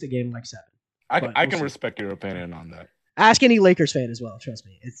at least a game like 7. I can respect your opinion on that. Ask any Lakers fan as well. Trust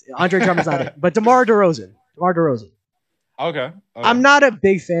me. It's Andre Drummond's not it. But DeMar DeRozan. Okay. I'm not a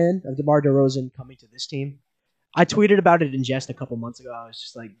big fan of DeMar DeRozan coming to this team. I tweeted about it in jest a couple months ago. I was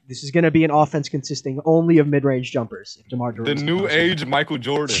just like, this is going to be an offense consisting only of mid-range jumpers. If DeMar DeRozan, the new age Michael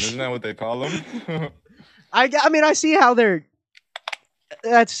Jordan, isn't that what they call him? I mean, I see how they're.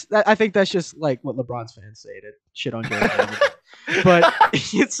 I think that's just like what LeBron's fans say to shit on Jordan. But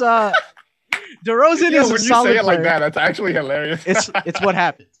it's DeRozan is a solid player. When you say it like that, that's actually hilarious. It's what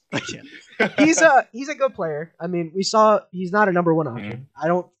happens. He's a good player. I mean, we saw he's not a number 1 option.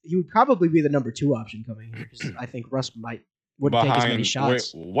 He would probably be the number 2 option coming here because I think Russ wouldn't take as many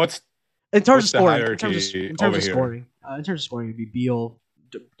shots. In terms of scoring, it would be Beal,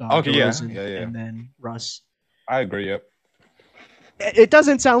 DeRozan, and then Russ. I agree. Yep. It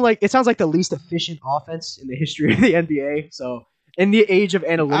sounds like the least efficient offense in the history of the NBA. So in the age of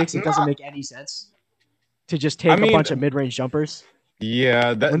analytics, it doesn't make any sense to just take a bunch of mid-range jumpers.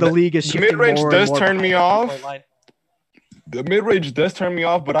 Yeah, when the league is shifting mid-range more does and more turn me off. The mid-range does turn me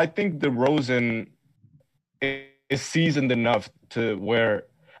off, but I think DeRozan is seasoned enough to where,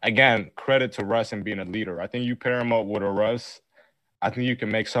 again, credit to Russ and being a leader. I think you pair him up with a Russ, I think you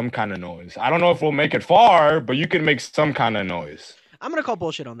can make some kind of noise. I don't know if we'll make it far, but you can make some kind of noise. I'm gonna call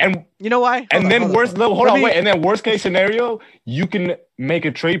bullshit on that. And you know why? And then worst case scenario, you can make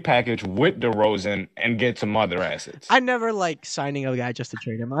a trade package with DeRozan and get some other assets. I never like signing a guy just to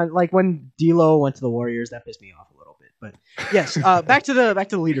trade him. I like when D'Lo went to the Warriors, that pissed me off a little bit. But yes, back to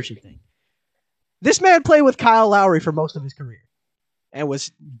the leadership thing. This man played with Kyle Lowry for most of his career and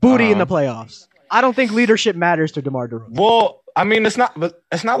was booty in the playoffs. I don't think leadership matters to DeMar DeRozan. Well, I mean, it's not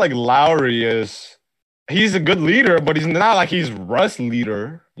like Lowry is. He's a good leader, but he's not like he's Russ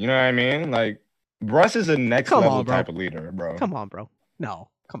leader. You know what I mean? Like Russ is a next level type of leader, bro. Come on, bro. No,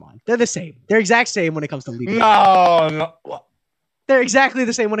 come on. They're the same. They're exact same when it comes to leadership. No. They're exactly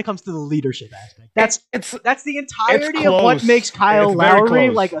the same when it comes to the leadership aspect. That's the entirety of what makes Kyle Lowry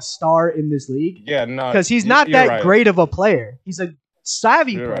like a star in this league. Yeah, no. Because he's not that great of a player. He's a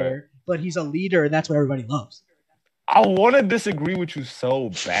savvy player, but he's a leader, and that's what everybody loves. I want to disagree with you so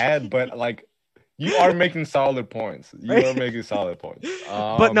bad, but like you are making solid points. You are making solid points.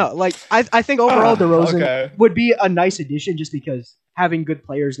 But no, like I think overall DeRozan okay. would be a nice addition just because having good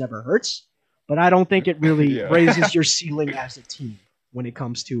players never hurts. But I don't think it really Yeah. raises your ceiling as a team when it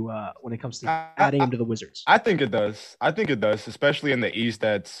comes to adding him to the Wizards. I think it does. I think it does, especially in the East.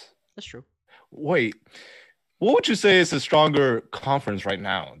 That's true. Wait, what would you say is a stronger conference right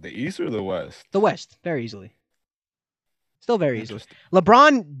now, the East or the West? The West, very easily. Still very easily. Interesting.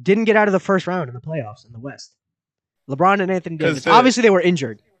 LeBron didn't get out of the first round in the playoffs in the West. LeBron and Anthony Davis. 'Cause Obviously, they were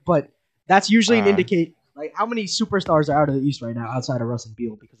injured, but that's usually an indicate. Like, how many superstars are out of the East right now outside of Russ and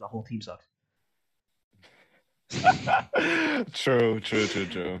Beal because the whole team sucks? True.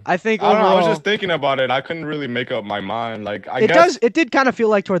 I think I don't know, overall, I was just thinking about it. I couldn't really make up my mind. Like I it guess does. It did kind of feel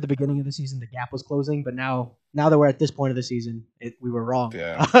like toward the beginning of the season the gap was closing, but now that we're at this point of the season, we were wrong.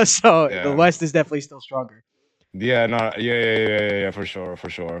 Yeah. So Yeah. the West is definitely still stronger, Yeah, no, yeah, for sure.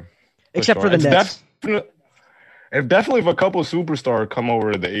 except for the Nets. If a couple superstars come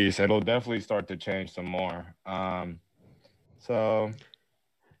over to the East, it'll definitely start to change some more. So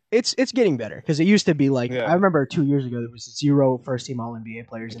It's getting better because it used to be like Yeah. I remember 2 years ago there was 0 first-team All-NBA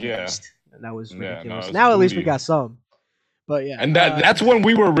players in the Yeah. East, and that was Yeah, no, ridiculous. it's Now at least we booty. got some, but yeah, and that's when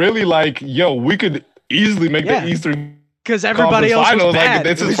we were really like, yo, we could easily make Yeah. the Eastern because everybody else Conference was Finals, like, bad.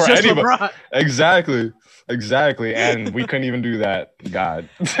 this It is was for just anybody. LeBron. Exactly, and we couldn't even do that. God.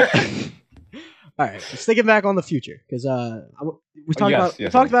 All right, let's think back on the future because we talked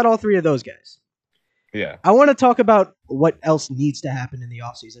Yes. about all three of those guys. Yeah. I want to talk about what else needs to happen in the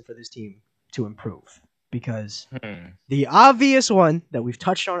offseason for this team to improve because the obvious one that we've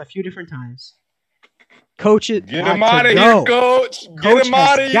touched on a few different times, coaches Get him out of here, coach. Get him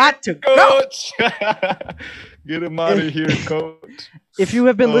out of here, got to go. coach. Get him out of here, coach. If you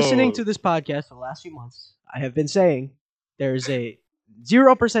have been listening to this podcast for the last few months, I have been saying there's a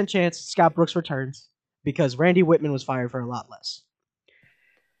 0% chance Scott Brooks returns because Randy Whitman was fired for a lot less.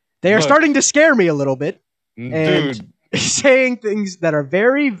 They are Look, starting to scare me a little bit and dude, saying things that are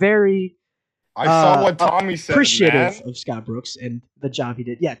very, very I saw what Tommy said, appreciative man. of Scott Brooks and the job he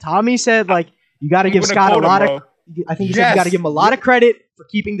did. Yeah, Tommy said like you got to I'm give gonna Scott a quote him, lot bro. of. I think he said you got to give him a lot of credit for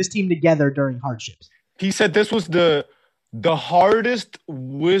keeping this team together during hardships. He said this was the hardest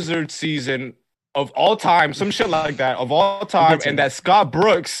Wizard season of all time, some shit like that, of all time, and that Scott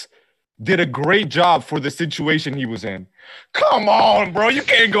Brooks did a great job for the situation he was in. Come on, bro. You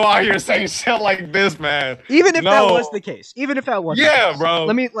can't go out here saying shit like this, man. Even if that No. was the case. Even if that was the Yeah, case. bro.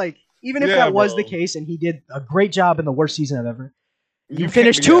 Let me even if Yeah, that was bro. the case and he did a great job in the worst season I've ever. You can't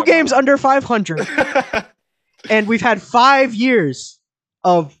finished be 2 that, games bro. under 500 and we've had 5 years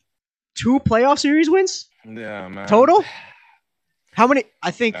of 2 playoff series wins Yeah, man. total. How many?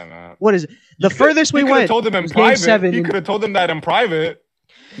 I think Yeah, man. what is it? The furthest we He could have went told them in was Game private. 7. He could have told them that in private.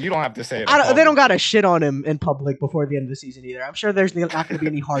 You don't have to say it. in They don't public. got to shit on him in public before the end of the season either. I'm sure there's not going to be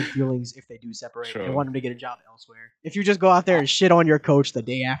any hard feelings if they do separate. They True. want him to get a job elsewhere. If you just go out there and shit on your coach the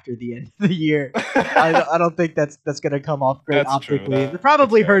day after the end of the year, I don't think that's going to come off great That's true. optically. That- It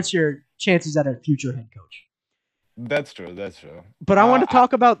probably that's fair. hurts your chances at a future head coach. That's true. But I want to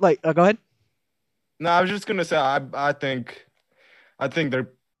talk about go ahead. No, I was just gonna say I think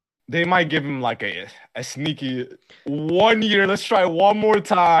they might give him like a sneaky 1 year. Let's try one more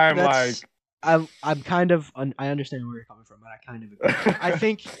time. That's- I'm kind of I understand where you're coming from, but I kind of agree. I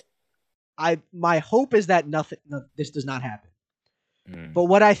think my hope is that this does not happen. But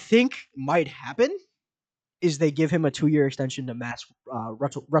what I think might happen is they give him a 2-year extension to match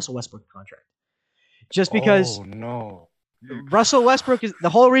Russell Westbrook contract. Just because Oh no. Russell Westbrook is the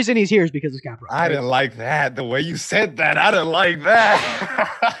whole reason he's here is because of Scott Brooks. I didn't like that. The way you said that, I didn't like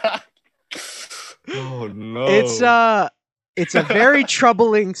that. Oh no. It's a very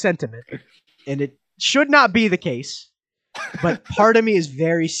troubling sentiment, and it should not be the case. But part of me is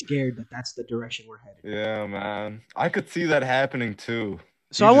very scared that that's the direction we're headed. Yeah, man. I could see that happening too.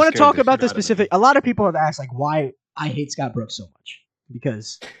 So You I just want to scared talk the about shit the out of me. specific. A lot of people have asked like why I hate Scott Brooks so much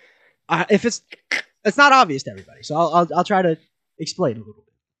because if it's not obvious to everybody. So I'll try to explain a little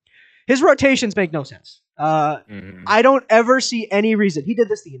bit. His rotations make no sense. Mhm. I don't ever see any reason. He did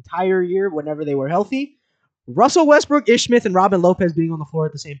this the entire year whenever they were healthy. Russell Westbrook, Ish Smith, and Robin Lopez being on the floor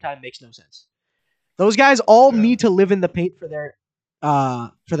at the same time makes no sense. Those guys all Yeah. need to live in the paint for their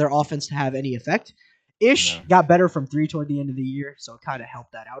offense to have any effect. Ish Yeah. got better from 3 toward the end of the year, so it kind of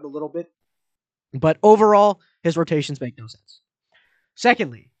helped that out a little bit. But overall, his rotations make no sense.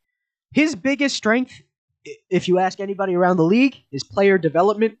 Secondly, his biggest strength, if you ask anybody around the league, is player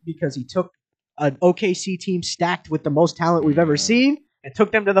development because he took an OKC team stacked with the most talent we've ever seen and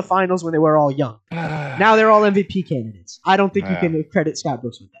took them to the finals when they were all young. Now they're all MVP candidates. I don't think you can credit Scott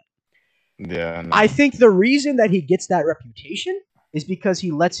Brooks with that. Yeah, no. I think the reason that he gets that reputation is because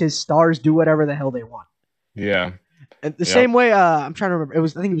he lets his stars do whatever the hell they want. Yeah. And the same way, I'm trying to remember. I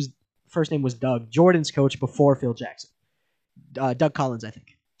think it was first name was Doug, Jordan's coach before Phil Jackson. Doug Collins, I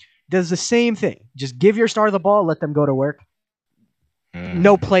think, does the same thing. Just give your star the ball, let them go to work.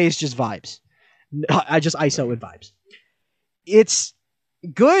 No plays, just vibes. I just ISO with vibes. It's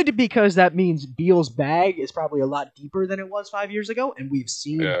good because that means Beal's bag is probably a lot deeper than it was 5 years ago, and we've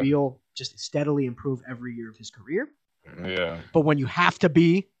seen Beal just steadily improve every year of his career. Yeah. But when you have to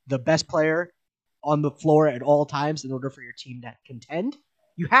be the best player on the floor at all times in order for your team to contend,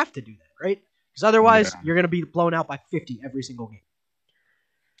 you have to do that, right? Because otherwise, you're going to be blown out by 50 every single game.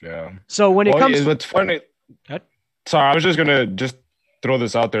 Yeah. So when it comes to... What's funny... Sorry, I was just going to throw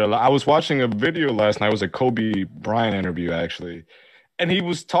this out there. I was watching a video last night. It was a Kobe Bryant interview, actually. And he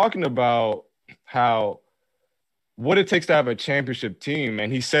was talking about what it takes to have a championship team.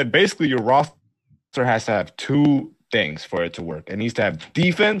 And he said, basically, your roster has to have two things for it to work. It needs to have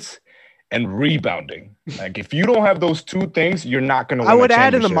defense and rebounding. Like, if you don't have those two things, you're not going to win. I would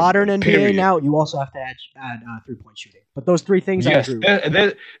add in the modern NBA now, you also have to add three-point shooting. But those three things, I agree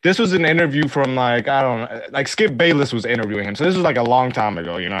with. This was an interview from, I don't know, like Skip Bayless was interviewing him. So this was like a long time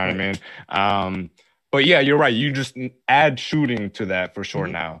ago, you know what I mean? But yeah, you're right. You just add shooting to that for sure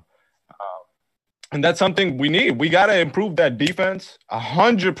now. And that's something we need. We got to improve that defense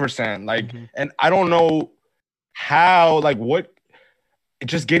 100%. And I don't know how, what,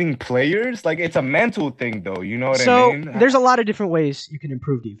 just getting players? It's a mental thing, though. You know what I mean? So there's a lot of different ways you can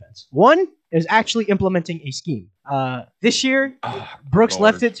improve defense. One is actually implementing a scheme. This year, Brooks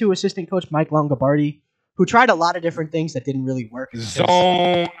left it to assistant coach Mike Longobardi, who tried a lot of different things that didn't really work.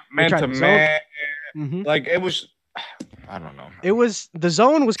 Zone, man-to-man. It was... I don't know. The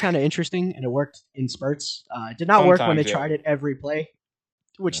zone was kind of interesting, and it worked in spurts. It did not work when they tried it every play,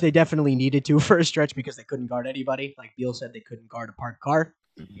 which they definitely needed to for a stretch because they couldn't guard anybody. Like Beal said, they couldn't guard a parked car.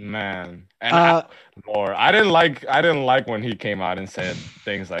 Man, and I didn't like when he came out and said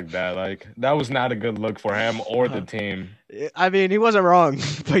things like that. That was not a good look for him or the team. I mean, he wasn't wrong,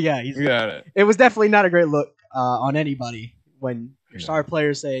 but it was definitely not a great look on anybody when your star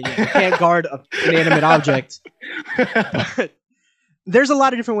players say you can't guard an inanimate object. But there's a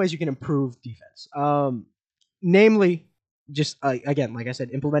lot of different ways you can improve defense. Namely, just again, like I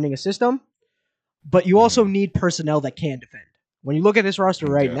said, implementing a system, but you also need personnel that can defend. When you look at this roster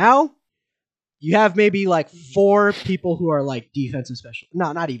right now, you have maybe 4 people who are defensive specialists.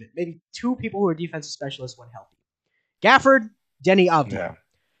 No, not even. Maybe 2 people who are defensive specialists when healthy. Gafford, Denny Avdija. Yeah.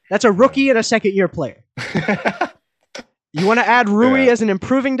 That's a rookie and a second-year player. You want to add Rui as an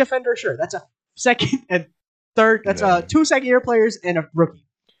improving defender? Sure. That's a second and third. That's 2 second-year players and a rookie.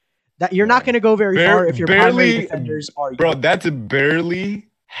 That you're not going to go very far if your primary defenders are... Bro, that's barely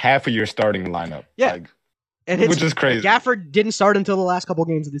half of your starting lineup. Yeah. Which is crazy. Gafford didn't start until the last couple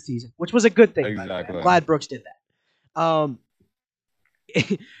games of the season, which was a good thing. Exactly. I'm glad Brooks did that.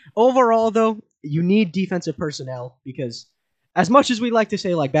 Overall, though, you need defensive personnel because as much as we like to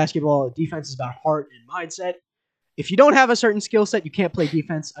say basketball, defense is about heart and mindset. If you don't have a certain skill set, you can't play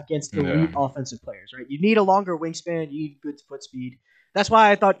defense against elite offensive players, right? You need a longer wingspan. You need good foot speed. That's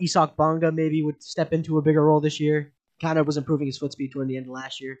why I thought Isak Bonga maybe would step into a bigger role this year. Kind of was improving his foot speed toward the end of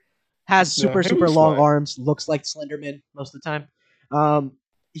last year. Has super long arms. Looks like Slenderman most of the time.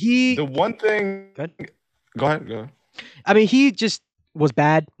 The one thing... Go ahead. I mean, he just was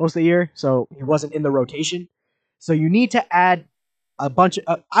bad most of the year, so he wasn't in the rotation. So you need to add a bunch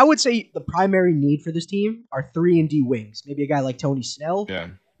of... I would say the primary need for this team are 3-and-D wings. Maybe a guy like Tony Snell. Yeah.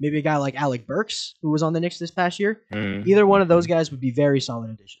 Maybe a guy like Alec Burks, who was on the Knicks this past year. Mm-hmm. Either one of those guys would be very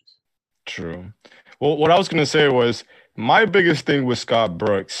solid additions. True. Well, what I was going to say was my biggest thing with Scott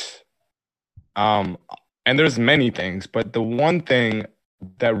Brooks... and there's many things, but the one thing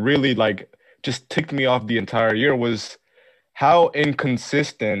that really just ticked me off the entire year was how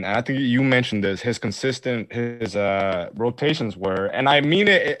inconsistent, and I think you mentioned this, his rotations were. And I mean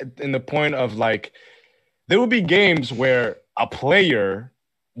it in the point of there would be games where a player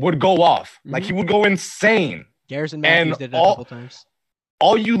would go off. Mm-hmm. He would go insane. Garrison Matthews did it a couple times.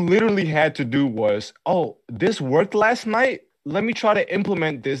 All you literally had to do was, this worked last night. Let me try to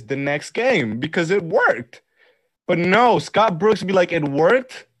implement this the next game because it worked. But no, Scott Brooks would be like, it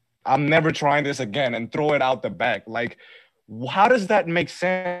worked. I'm never trying this again and throw it out the back. How does that make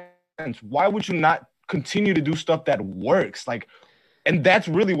sense? Why would you not continue to do stuff that works? And that's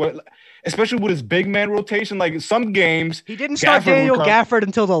really what, especially with his big man rotation, some games. He didn't start Daniel Gafford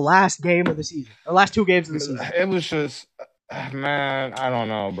until the last game of the season, the last 2 games of the season. It was just, Man, I don't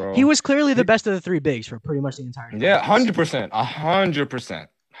know, bro. He was clearly the best of the three bigs for pretty much the entire time. Yeah, 100%, 100%,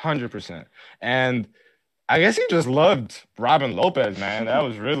 100%. And I guess he just loved Robin Lopez, man. That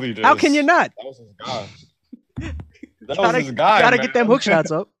was really just. How can you not? That was his guy. That was his guy. Gotta man. get them hook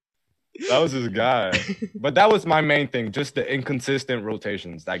shots up. That was his guy. But that was my main thing, just the inconsistent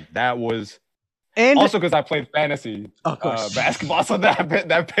rotations. Like that was. And also because I played fantasy of course. basketball, so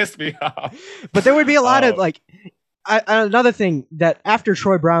that pissed me off. But there would be a lot of like another thing that after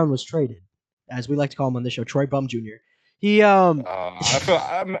Troy Brown was traded, as we like to call him on this show, Troy Bum Jr. He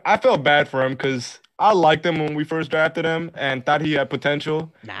I felt bad for him because I liked him when we first drafted him and thought he had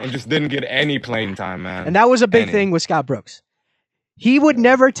potential and just didn't get any playing time, man. And that was a big thing with Scott Brooks. He would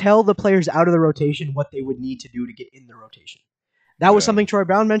never tell the players out of the rotation what they would need to do to get in the rotation. That was something Troy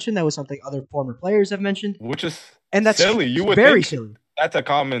Brown mentioned. That was something other former players have mentioned. Which is that's silly. You would very think silly. That's a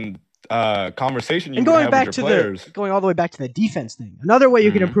common conversation you and would going have back with to your players. going all the way back to the defense thing. Another way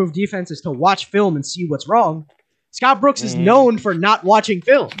you can improve defense is to watch film and see what's wrong. Scott Brooks is known for not watching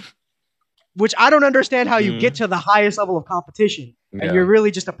film, which I don't understand how you get to the highest level of competition and you're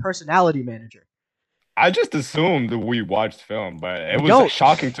really just a personality manager. I just assumed that we watched film, but it was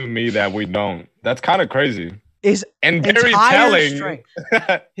shocking to me that we don't. That's kind of crazy. And very telling.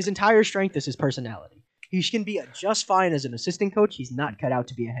 His entire strength is his personality. He can be just fine as an assistant coach. He's not cut out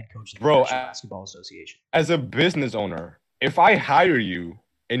to be a head coach of the National Basketball Association. As a business owner, if I hire you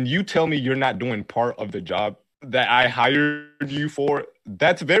and you tell me you're not doing part of the job that I hired you for,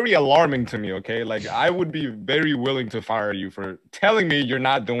 that's very alarming to me, okay? Like, I would be very willing to fire you for telling me you're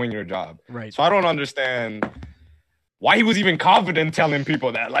not doing your job. Right. So I don't understand why he was even confident telling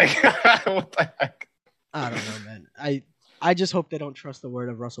people that. Like, what the heck? I don't know, man. I just hope they don't trust the word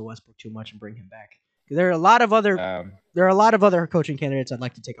of Russell Westbrook too much and bring him back. There are a lot of other coaching candidates I'd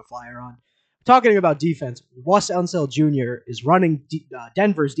like to take a flyer on. Talking about defense, Wes Unseld Jr. is running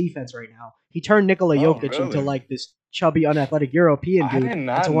Denver's defense right now. He turned Nikola Jokic into like this chubby, unathletic European dude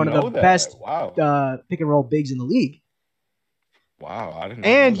into one of the best pick and roll bigs in the league. Wow, I didn't know.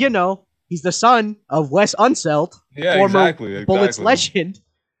 And you know, he's the son of Wes Unseld, former Bullets legend.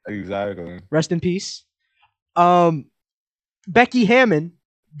 Exactly. Rest in peace. Becky Hammond,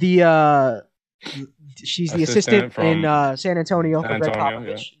 she's the assistant in San Antonio for Greg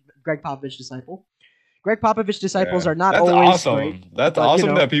Popovich. Greg Popovich disciple. Greg Popovich disciples are not always awesome. great. That's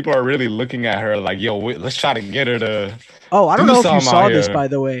awesome that people are really looking at her like, yo, let's try to get her to. Oh, I don't know if you saw this, by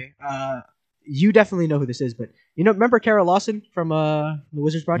the way. You definitely know who this is, but remember Kara Lawson from the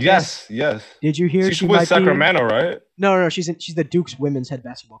Wizards broadcast? Yes. Did you hear she was Sacramento, right? No, she's the Duke's women's head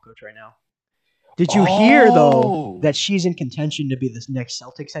basketball coach right now. Did you hear though that she's in contention to be this next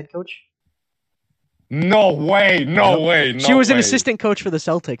Celtics head coach? No way. She was an assistant coach for the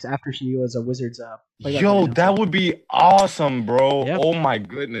Celtics after she was a Wizards. Yo, that would be awesome, bro. Yep. Oh my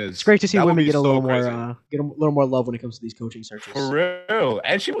goodness. It's great to see women get a little more love when it comes to these coaching searches. For real.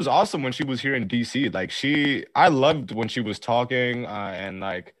 And she was awesome when she was here in DC. Like I loved when she was talking and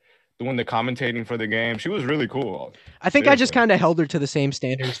like doing the commentating for the game. She was really cool. I think I just kind of held her to the same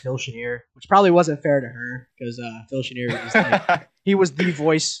standard as Phil Chenier, which probably wasn't fair to her because Phil Chenier was like he was the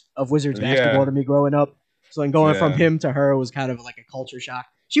voice of Wizards basketball to me growing up. So then going from him to her was kind of like a culture shock.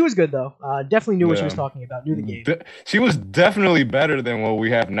 She was good though. Definitely knew what she was talking about. Knew the game. She was definitely better than what we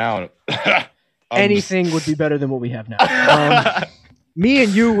have now. Anything would be better than what we have now. Me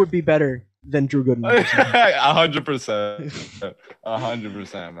and you would be better than Drew Gooden. 100%.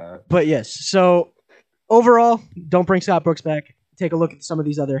 100%, man. But yes, so overall, don't bring Scott Brooks back. Take a look at some of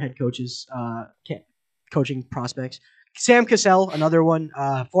these other head coaches, coaching prospects. Sam Cassell, another one,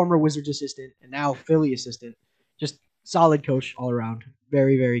 former Wizards assistant and now Philly assistant. Just solid coach all around.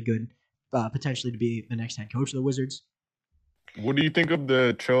 Very, very good. Potentially to be the next head coach of the Wizards. What do you think of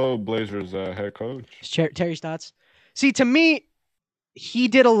the Trailblazers head coach? Terry Stotts. See, to me, he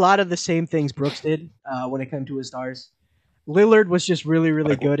did a lot of the same things Brooks did when it came to his stars. Lillard was just really,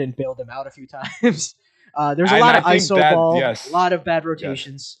 really good and bailed him out a few times. There's a lot of ISO ball, a lot of bad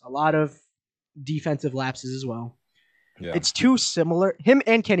rotations, a lot of defensive lapses as well. Yeah. It's too similar. Him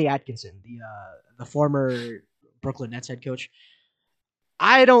and Kenny Atkinson, the former Brooklyn Nets head coach.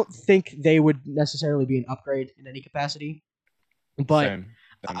 I don't think they would necessarily be an upgrade in any capacity. But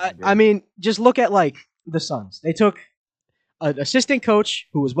I mean, just look at like the Suns. They took an assistant coach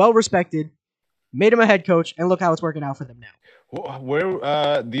who was well respected, made him a head coach, and look how it's working out for them now.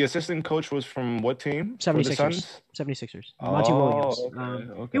 Where the assistant coach was from what team? 76ers. 76ers. Monty Williams.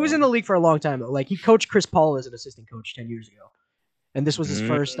 Okay. He was in the league for a long time. Like he coached Chris Paul as an assistant coach 10 years ago, and this was his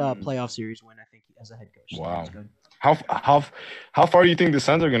first playoff series win, I think, as a head coach. Wow. So how far do you think the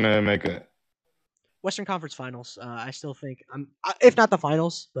Suns are gonna make it? Western Conference Finals. I still think if not the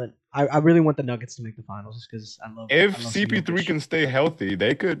finals, but I really want the Nuggets to make the finals just because I If love CP3 Jokic. can stay healthy,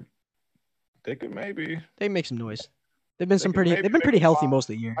 they could maybe They make some noise. They've been they've been pretty healthy most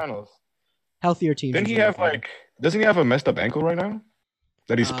of the year. finals. Healthier teams. Didn't he usually have make it. doesn't he have a messed up ankle right now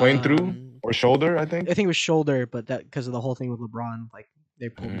that he's playing through, or shoulder? I think. I think it was shoulder, but that because of the whole thing with LeBron, like they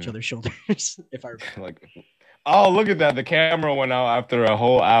pulled each other's shoulders. If I remember. Like, oh, look at that! The camera went out after a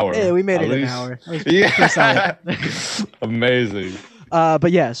whole hour. Hey, we made At it an least- hour. That was Yeah, pretty solid. amazing.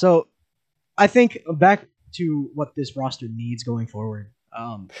 But yeah, so I think back to what this roster needs going forward.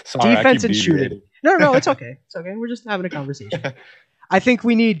 Sorry, I Defense keep and shooting. deviating. No, it's okay. It's okay. We're just having a conversation. I think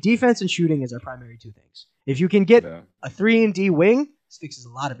we need defense and shooting as our primary two things. If you can get Yeah. a 3-and-D wing, this fixes a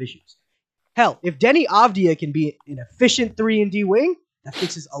lot of issues. Hell, if Denny Avdia can be an efficient 3-and-D wing, that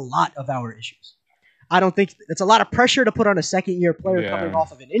fixes a lot of our issues. I don't think it's a lot of pressure to put on a second-year player Yeah. coming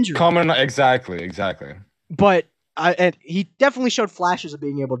off of an injury. Exactly. But and he definitely showed flashes of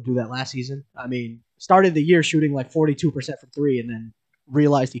being able to do that last season. I mean, started the year shooting like 42% from three, and then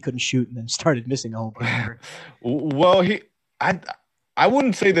realized he couldn't shoot, and then started missing a whole bunch. Well, I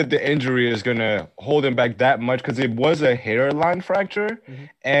wouldn't say that the injury is gonna hold him back that much because it was a hairline fracture,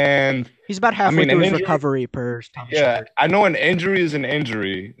 and He's about halfway mean, through an his injury- recovery per Thomas yeah, Shepard. I know an injury is an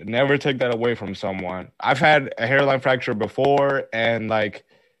injury. Never take that away from someone. I've had a hairline fracture before, and like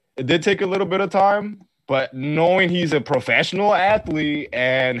it did take a little bit of time. But knowing he's a professional athlete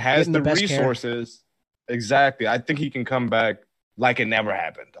and has Getting the the best care. resources, exactly, I think he can come back like it never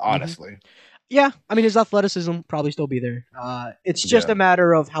happened. Honestly, Yeah, I mean his athleticism probably still be there. It's just Yeah. a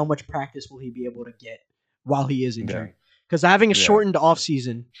matter of how much practice will he be able to get while he is injured. Yeah. Because having a Yeah. shortened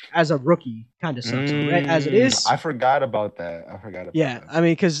offseason as a rookie kind of sucks. Right? As it is, I forgot about that. yeah. that. I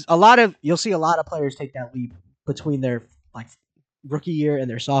mean, because you'll see a lot of players take that leap between their like rookie year and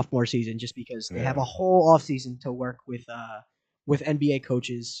their sophomore season, just because they have Yeah. a whole offseason to work with NBA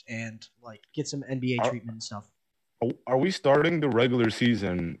coaches and like get some NBA Are- treatment and stuff. Are we starting the regular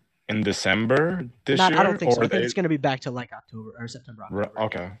season in December this year? I don't think so. or I think they- it's going to be back to like October or September. October.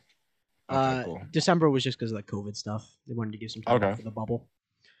 Okay. Okay, cool. December was just because of the COVID stuff. They wanted to give some time Okay. off for the bubble.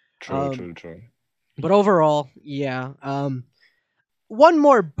 True. But overall, yeah. One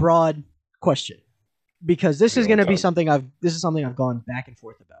more broad question, because this is Yeah, going to what's be up? something I've gone back and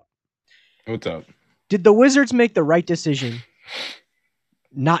forth about. What's up? Did the Wizards make the right decision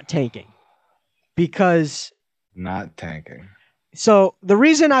not tanking? Because Not tanking. so the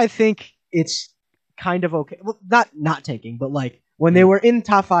reason I think it's kind of okay, well, not tanking, but like when Mm. they were in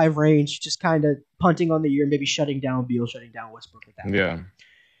top 5 range, just kind of punting on the year, maybe shutting down Beal, shutting down Westbrook at that point. Yeah.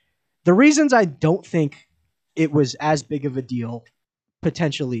 The reasons I don't think it was as big of a deal,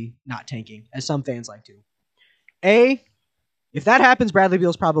 potentially not tanking, as some fans like to. A, if that happens, Bradley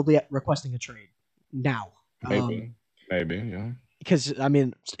Beal's probably requesting a trade now. Maybe. Yeah. Because, I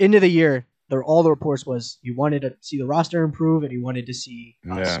mean, into the year, all the reports was he wanted to see the roster improve and he wanted to see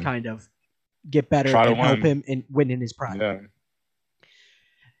us Yeah. kind of get better Try to and help win. him and win in his prime. Yeah.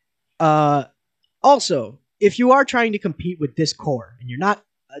 Also, if you are trying to compete with this core and you're not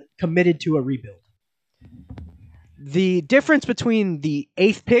committed to a rebuild, the difference between the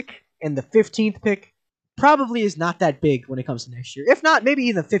 8th pick and the 15th pick probably is not that big when it comes to next year. If not, maybe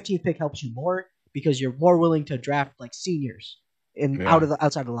even the 15th pick helps you more because you're more willing to draft like seniors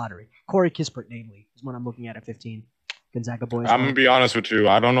outside of the lottery. Corey Kispert, namely, is what I'm looking at 15. Gonzaga boys. I'm gonna be honest with you.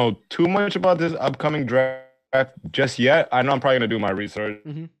 I don't know too much about this upcoming draft just yet. I know I'm probably gonna do my research,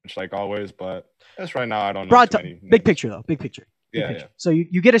 Mhm. like always, but just right now I don't know. Broad too t- many big names. picture though, big picture. Big Yeah, picture. So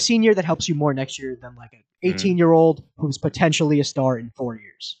you get a senior that helps you more next year than like an 18-year-old who's potentially a star in 4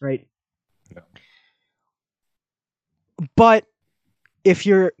 years, right? Yeah. But if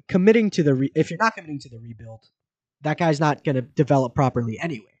you're committing to if you're not committing to the rebuild, that guy's not going to develop properly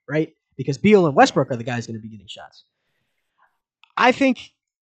anyway, right? Because Beal and Westbrook are the guys going to be getting shots. I think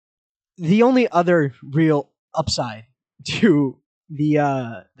the only other real upside to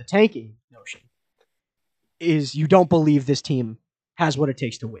the tanking notion is you don't believe this team has what it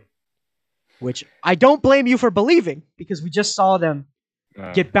takes to win, which I don't blame you for believing because we just saw them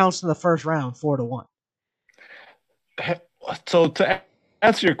get bounced in the first round 4-1. So to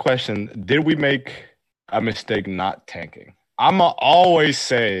answer your question, did we make a mistake not tanking? I'ma always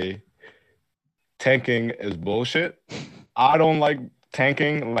say tanking is bullshit. I don't like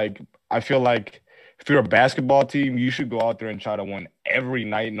tanking. Like, I feel like if you're a basketball team, you should go out there and try to win every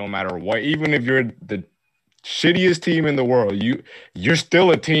night, no matter what. Even if you're the shittiest team in the world, you're still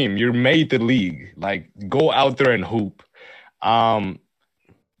a team. You're made the league. Like, go out there and hoop.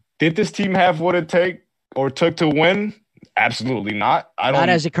 Did this team have what it took to win? Absolutely not. Not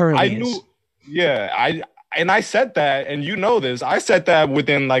as it currently I knew. is. Yeah, I said that, and you know this. I said that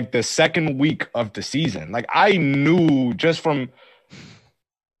within like the second week of the season. Like I knew just from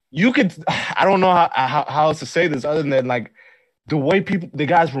you could. I don't know how else to say this other than like the way the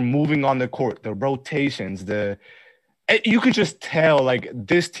guys were moving on the court, the rotations, you could just tell like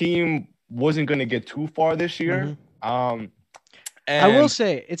this team wasn't going to get too far this year. And I will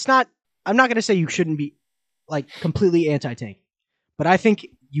say it's not. I'm not going to say you shouldn't be like completely anti-tank, but I think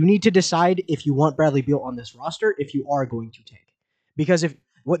you need to decide if you want Bradley Beal on this roster if you are going to tank, because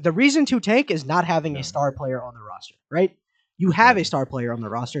the reason to tank is not having a star player on the roster, right? You have a star player on the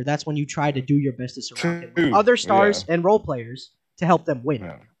roster. That's when you try to do your best to surround him with other stars and role players to help them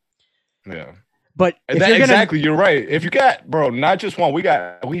win. Yeah. But exactly, you're right. If you got, bro, not just one, we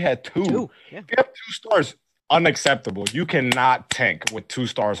had two. Yeah. If you have 2 stars, unacceptable. You cannot tank with 2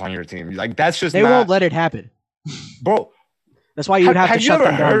 stars on your team. Like that's just they won't let it happen, bro. That's why you would have to shut them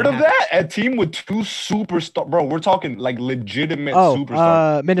down. Have you ever heard of that? A team with 2 superstars, bro. We're talking like legitimate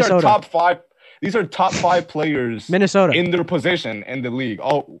superstars. Minnesota. These are top 5 players. Minnesota in their position in the league.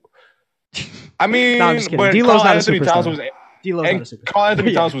 Oh, I mean, no, I'm just kidding. But D'Lo's not a Anthony Towns superstar. Carl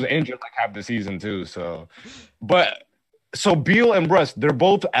Anthony Towns was injured like half the season too. So Beal and Russ, they're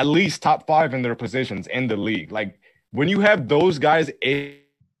both at least top 5 in their positions in the league. Like when you have those guys in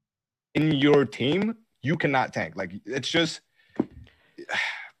your team, you cannot tank. Like it's just,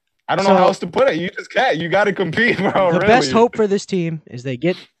 I don't know how else to put it. You just can't. You got to compete, bro. The best hope for this team is they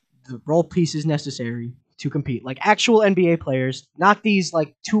get the role pieces necessary to compete, like actual NBA players, not these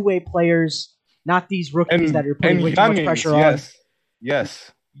like two-way players. Not these rookies that you're putting way too much pressure on.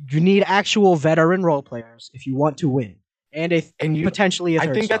 Yes. You need actual veteran role players if you want to win, potentially a third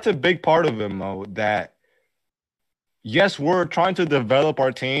I think star. that's a big part of it, Mo. That yes, we're trying to develop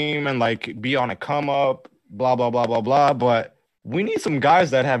our team and like be on a come up, blah blah blah blah blah. But we need some guys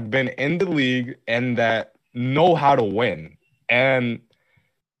that have been in the league and that know how to win. And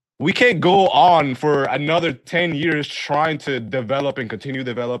we can't go on for another 10 years trying to develop and continue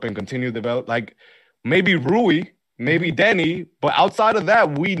develop. Like maybe Rui, maybe Denny, but outside of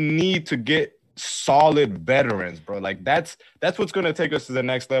that, we need to get solid veterans, bro. Like that's what's going to take us to the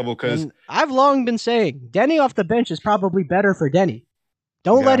next level. Because I've long been saying Denny off the bench is probably better for Denny.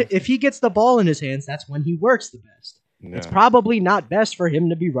 Don't let it. If he gets the ball in his hands, that's when he works the best. Yeah. It's probably not best for him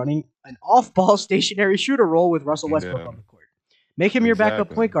to be running an off-ball stationary shooter role with Russell Westbrook on the court. Make him your backup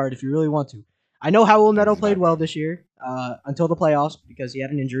point guard if you really want to. I know Raul Neto played well this year until the playoffs because he had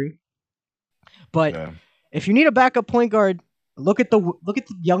an injury. But if you need a backup point guard, look at the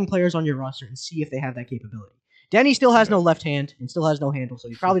young players on your roster and see if they have that capability. Denny still has no left hand and still has no handle, so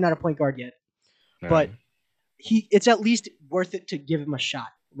he's probably not a point guard yet. But it's at least worth it to give him a shot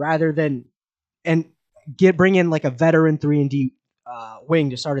rather than bring in like a veteran 3-and-D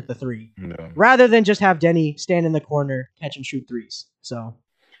wing to start at the 3, rather than just have Denny stand in the corner, catch and shoot threes. So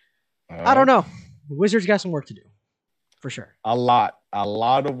I don't know. The Wizards got some work to do, for sure. A lot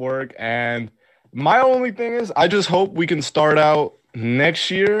of work. And my only thing is, I just hope we can start out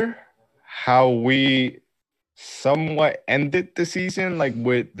next year how we somewhat ended the season, like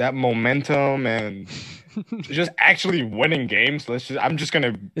with that momentum and just actually winning games. I'm just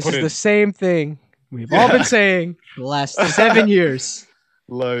gonna. This is the same thing we've all been saying the last 7 years.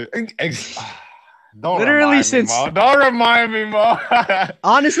 Like, don't remind me, Mo.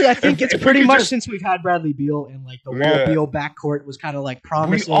 Honestly, I think it's pretty much since we've had Bradley Beal and like the Wall Beal backcourt was kind of like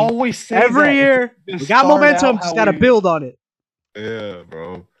promising. We always say every year we got momentum, just got to build on it. Yeah,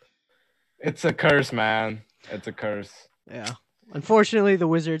 bro. It's a curse, man. It's a curse. Yeah. Unfortunately, the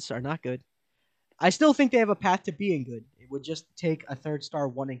Wizards are not good. I still think they have a path to being good. It would just take a third star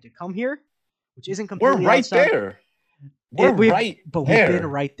wanting to come here, which isn't completely We're right outside. there. We've been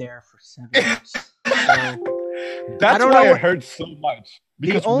right there for 7 years. So, that's why it hurts so much.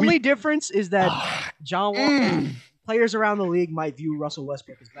 The only difference is that John Wall players around the league might view Russell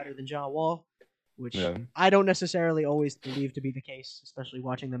Westbrook as better than John Wall, which I don't necessarily always believe to be the case, especially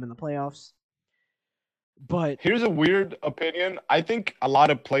watching them in the playoffs. But here's a weird opinion. I think a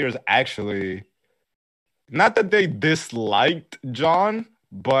lot of players actually, not that they disliked John,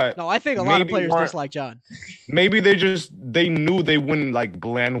 but no, I think a lot of players dislike John. Maybe they knew they wouldn't like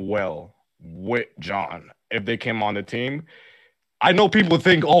blend well with John if they came on the team. I know people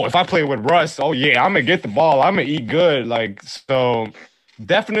think, oh, if I play with Russ, oh yeah, I'm gonna get the ball, I'm gonna eat good. Like, so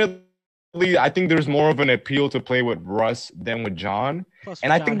definitely I think there's more of an appeal to play with Russ than with John.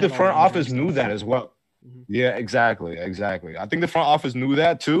 And I think the front office knew that as well. Mm-hmm. Yeah, exactly. I think the front office knew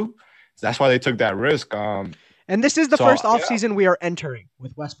that too. That's why they took that risk. And this is the first offseason we are entering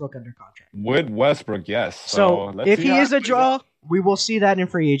with Westbrook under contract. With Westbrook, yes. So if he is a draw, we will see that in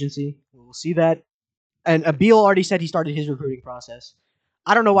free agency. We'll we'll see that. And Beal already said he started his recruiting process.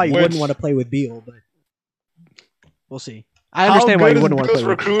 I don't know why you wouldn't want to play with Beal, but we'll see. I understand why you wouldn't want to play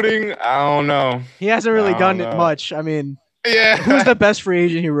with Beal. Recruiting? I don't know. He hasn't really done it much. I mean, who's the best free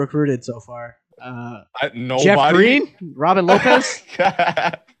agent he recruited so far? Nobody. Jeff Green? Robin Lopez?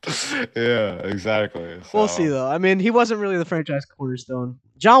 Yeah, exactly. So. We'll see, though. I mean, he wasn't really the franchise cornerstone.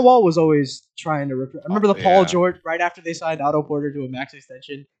 John Wall was always trying to recruit. I remember the Paul George, right after they signed Otto Porter to a max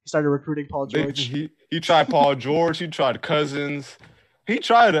extension, he started recruiting Paul George. He tried Paul George. He tried Cousins. He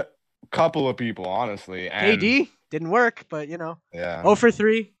tried a couple of people, honestly. And KD didn't work, but, you know. Yeah. 0 for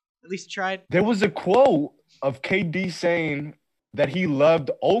 3. At least he tried. There was a quote of KD saying that he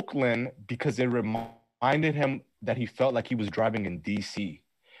loved Oakland because it reminded him that he felt like he was driving in D.C.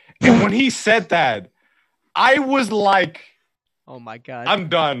 And when he said that, I was like, oh my God. I'm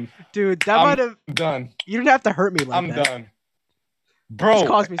done. Dude, that might have done. You didn't have to hurt me like I'm that. done. Bro, it's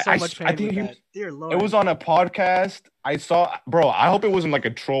caused me so much pain. I think with that. Dear Lord. It was on a podcast. I saw, bro, I hope it wasn't like a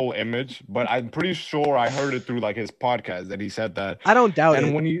troll image, but I'm pretty sure I heard it through like his podcast that he said that. I don't doubt it.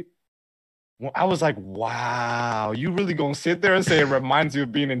 And I was like, wow, you really gonna sit there and say it reminds you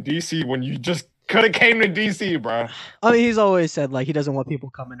of being in DC when you just could have came to DC, bro? I mean, he's always said like he doesn't want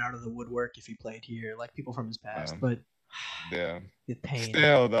people coming out of the woodwork if he played here, like people from his past. But yeah, it's pain.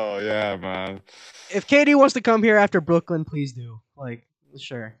 Still though, yeah, man. If KD wants to come here after Brooklyn, please do. Like,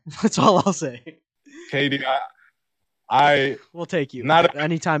 sure, that's all I'll say. KD, we'll take you. Not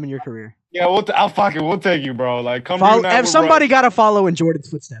any time in your career. Yeah, we'll take you, bro. Like, come if somebody got to follow in Jordan's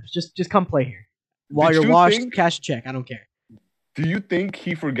footsteps, just come play here. While you're washed, cash a check. I don't care. Do you think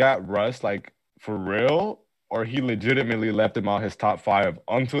he forgot Russ, like, for real? Or he legitimately left him out his top 5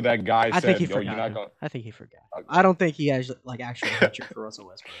 until that guy said, think he forgot. I think he forgot. Okay. I don't think he has, like, actually hatred for Russell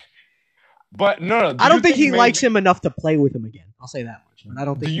Westbrook. But, no. I don't think he likes him enough to play with him again. I'll say that much. But I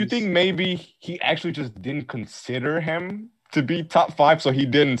don't think Do you think maybe he actually just didn't consider him to be top 5, so he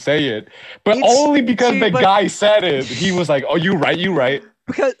didn't say it, but only because the guy said it, he was like, "Oh, you right."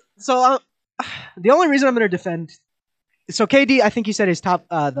 Because the only reason I'm going to defend, so KD, I think he said his top.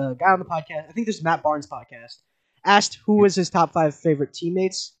 The guy on the podcast, I think this is Matt Barnes' podcast, asked who was his top 5 favorite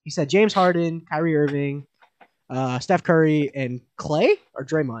teammates. He said James Harden, Kyrie Irving, Steph Curry, and Clay or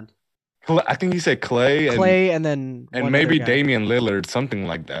Draymond. I think he said Clay, and then maybe Damian Lillard, something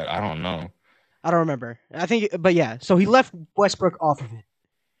like that. I don't know. I don't remember. I think, but yeah. So he left Westbrook off of it,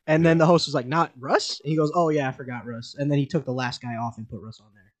 and then the host was like, "Not Russ." And he goes, "Oh yeah, I forgot Russ." And then he took the last guy off and put Russ on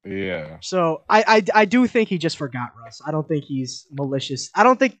there. Yeah. So I do think he just forgot Russ. I don't think he's malicious. I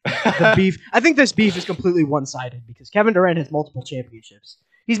don't think the beef. I think this beef is completely one-sided because Kevin Durant has multiple championships.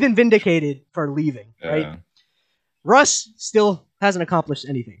 He's been vindicated for leaving, right? Russ still hasn't accomplished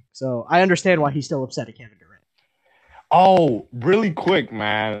anything, so I understand why he's still upset at Kevin Durant. Oh, really quick,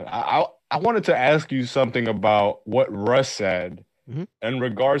 man. I wanted to ask you something about what Russ said in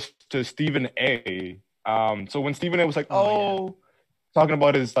regards to Stephen A. So when Stephen A. was like, talking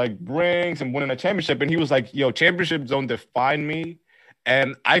about his like rings and winning a championship, and he was like, "Yo, championships don't define me,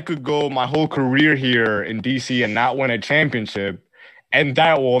 and I could go my whole career here in DC and not win a championship, and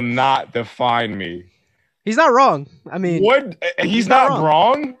that will not define me." He's not wrong. I mean, what? He's not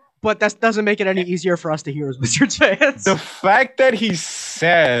wrong. But that doesn't make it any easier for us to hear as Wizards fans. The fact that he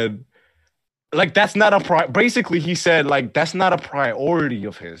said. Like, that's not a basically, he said, like, that's not a priority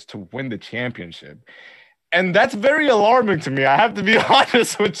of his to win the championship. And that's very alarming to me. I have to be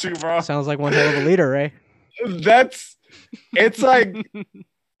honest with you, bro. Sounds like one hell of a leader, Ray. It's like,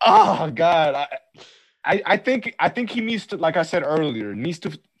 oh, God. I think he needs to, like I said earlier, needs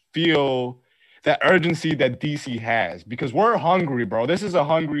to feel that urgency that DC has. Because we're hungry, bro. This is a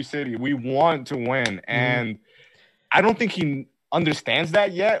hungry city. We want to win. And I don't think he understands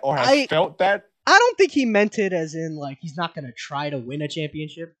that yet or has felt that. I don't think he meant it as in like he's not going to try to win a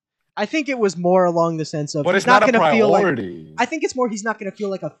championship. I think it was more along the sense of but it's not a priority. I think it's more he's not going to feel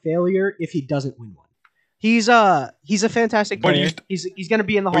like a failure if he doesn't win one. He's a fantastic player. He's going to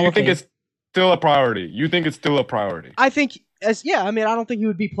be in the Hall of Fame. You think it's still a priority? You think it's still a priority? I think I mean I don't think he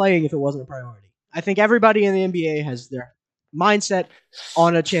would be playing if it wasn't a priority. I think everybody in the NBA has their mindset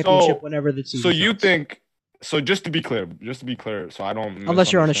on a championship whenever the season starts. You think so just to be clear, so I don't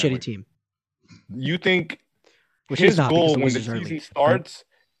unless you're on a shitty team. You think his goal when the season starts,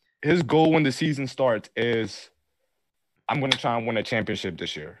 his goal when the season starts is I'm going to try and win a championship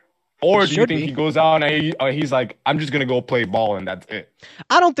this year? Or do you think he goes out and he's like, I'm just going to go play ball and that's it?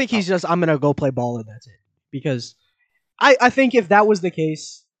 I don't think he's just, I'm going to go play ball and that's it. Because I think if that was the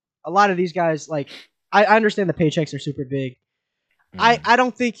case, a lot of these guys, like, I understand the paychecks are super big. I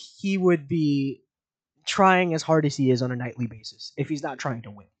don't think he would be trying as hard as he is on a nightly basis if he's not trying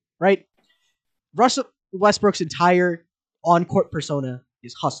to win, right? Russell Westbrook's entire on-court persona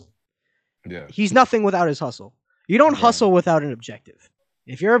is hustle. Yeah. He's nothing without his hustle. You don't Yeah. hustle without an objective.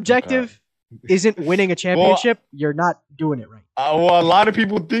 If your objective isn't winning a championship, you're not doing it right. Well, a lot of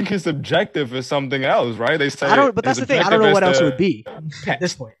people think his objective is something else, right? They say But that's his the thing. I don't know objective what is else it to would be at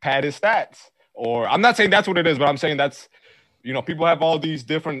this point. pad his stats. Or I'm not saying that's what it is, but I'm saying that's, people have all these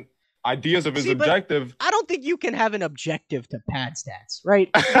different ideas of his See, but objective. I don't think you can have an objective to pad stats, right?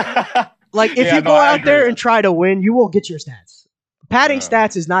 Like, if Yeah, you no, go I out there agree. and try to win, you will get your stats. Padding Yeah.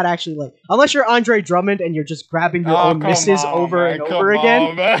 stats is not actually like, unless you're Andre Drummond and you're just grabbing your own come misses on, over man. and Come over again.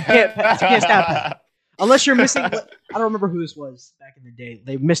 on, man. You can't stat pad. Unless you're missing, I don't remember who this was back in the day.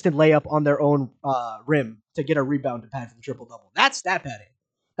 They missed a layup on their own rim to get a rebound to pad for the triple double. That's stat padding.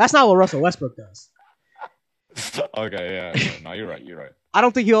 That's not what Russell Westbrook does. Okay, yeah. No, you're right. I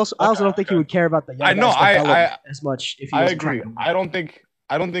don't think I also don't think he would care about the young I know, guys' I- development as much if he I was agree. trying to win.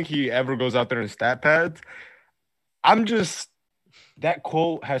 I don't think he ever goes out there and stat pads. I'm just that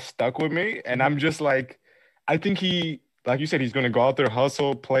quote has stuck with me, and I'm just like, I think he, like you said, he's gonna go out there,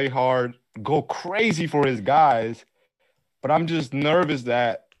 hustle, play hard, go crazy for his guys. But I'm just nervous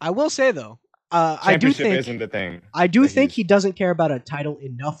that I will say though, I do championship think isn't the thing. I do that think he's- he doesn't care about a title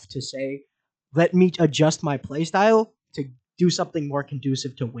enough to say, "Let me adjust my play style to do something more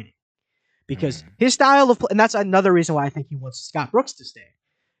conducive to winning." Because his style of play, and that's another reason why I think he wants Scott Brooks to stay.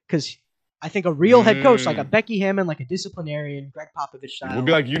 Because I think a real head coach, like a Becky Hammond, like a disciplinarian, Greg Popovich style, We'll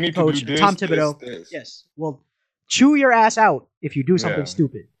be like, you need coach, to do this, Tom Thibodeau. this. Yes, will chew your ass out if you do something Yeah.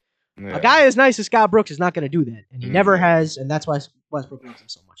 stupid. Yeah. A guy as nice as Scott Brooks is not going to do that, and he never Mhm. has, and that's why Westbrook loves him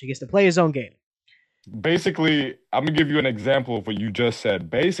so much. He gets to play his own game. Basically, I'm gonna give you an example of what you just said.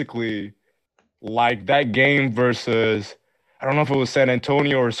 Basically, like that game versus, I don't know if it was San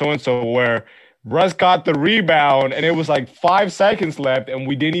Antonio or so and so, where Russ got the rebound and it was like 5 seconds left and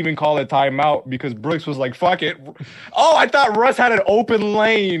we didn't even call a timeout because Brooks was like, fuck it. Oh, I thought Russ had an open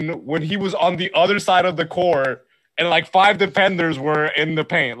lane when he was on the other side of the court and like 5 defenders were in the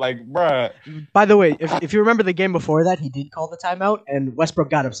paint. Like, bruh. By the way, if you remember the game before that, he did call the timeout, and Westbrook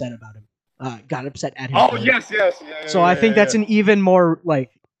got upset about him. Got upset at him. Oh, for it. yes. Yeah, So I think that's an even more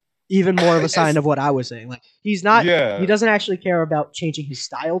of a sign It's- of what I was saying. Like, he's not. Yeah. He doesn't actually care about changing his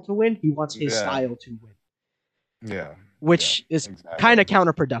style to win. He wants his Yeah. style to win, Yeah. which is Exactly. kind of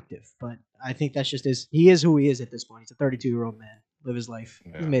counterproductive. But I think that's just he is who he is at this point. He's a 32-year-old man. Live his life.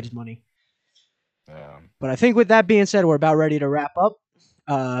 Yeah. He's made his money. Yeah. But I think with that being said, we're about ready to wrap up.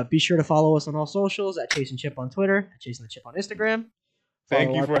 Be sure to follow us on all socials at Chasing Chip on Twitter, at Chasing the Chip on Instagram. Thank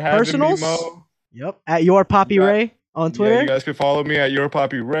Follow you our for having personals. me, Mo. Yep. At your Poppy Yeah. Ray on Twitter. Yeah, you guys can follow me at Your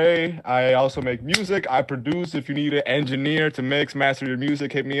Poppy Ray. I also make music. I produce. If you need an engineer to mix, master your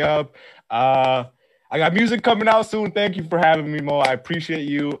music, hit me up. I got music coming out soon. Thank you for having me, Mo. I appreciate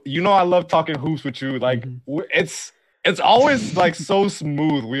you. You know I love talking hoops with you. Like it's always like so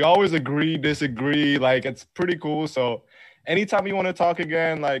smooth. We always agree, disagree. Like it's pretty cool. So anytime you want to talk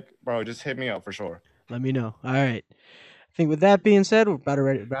again, like bro, just hit me up for sure. Let me know. All right. I think with that being said, we're about to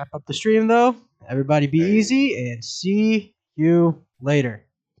ready to wrap up the stream, though. Everybody be Hey. easy and see you later.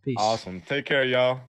 Peace. Awesome. Take care, y'all.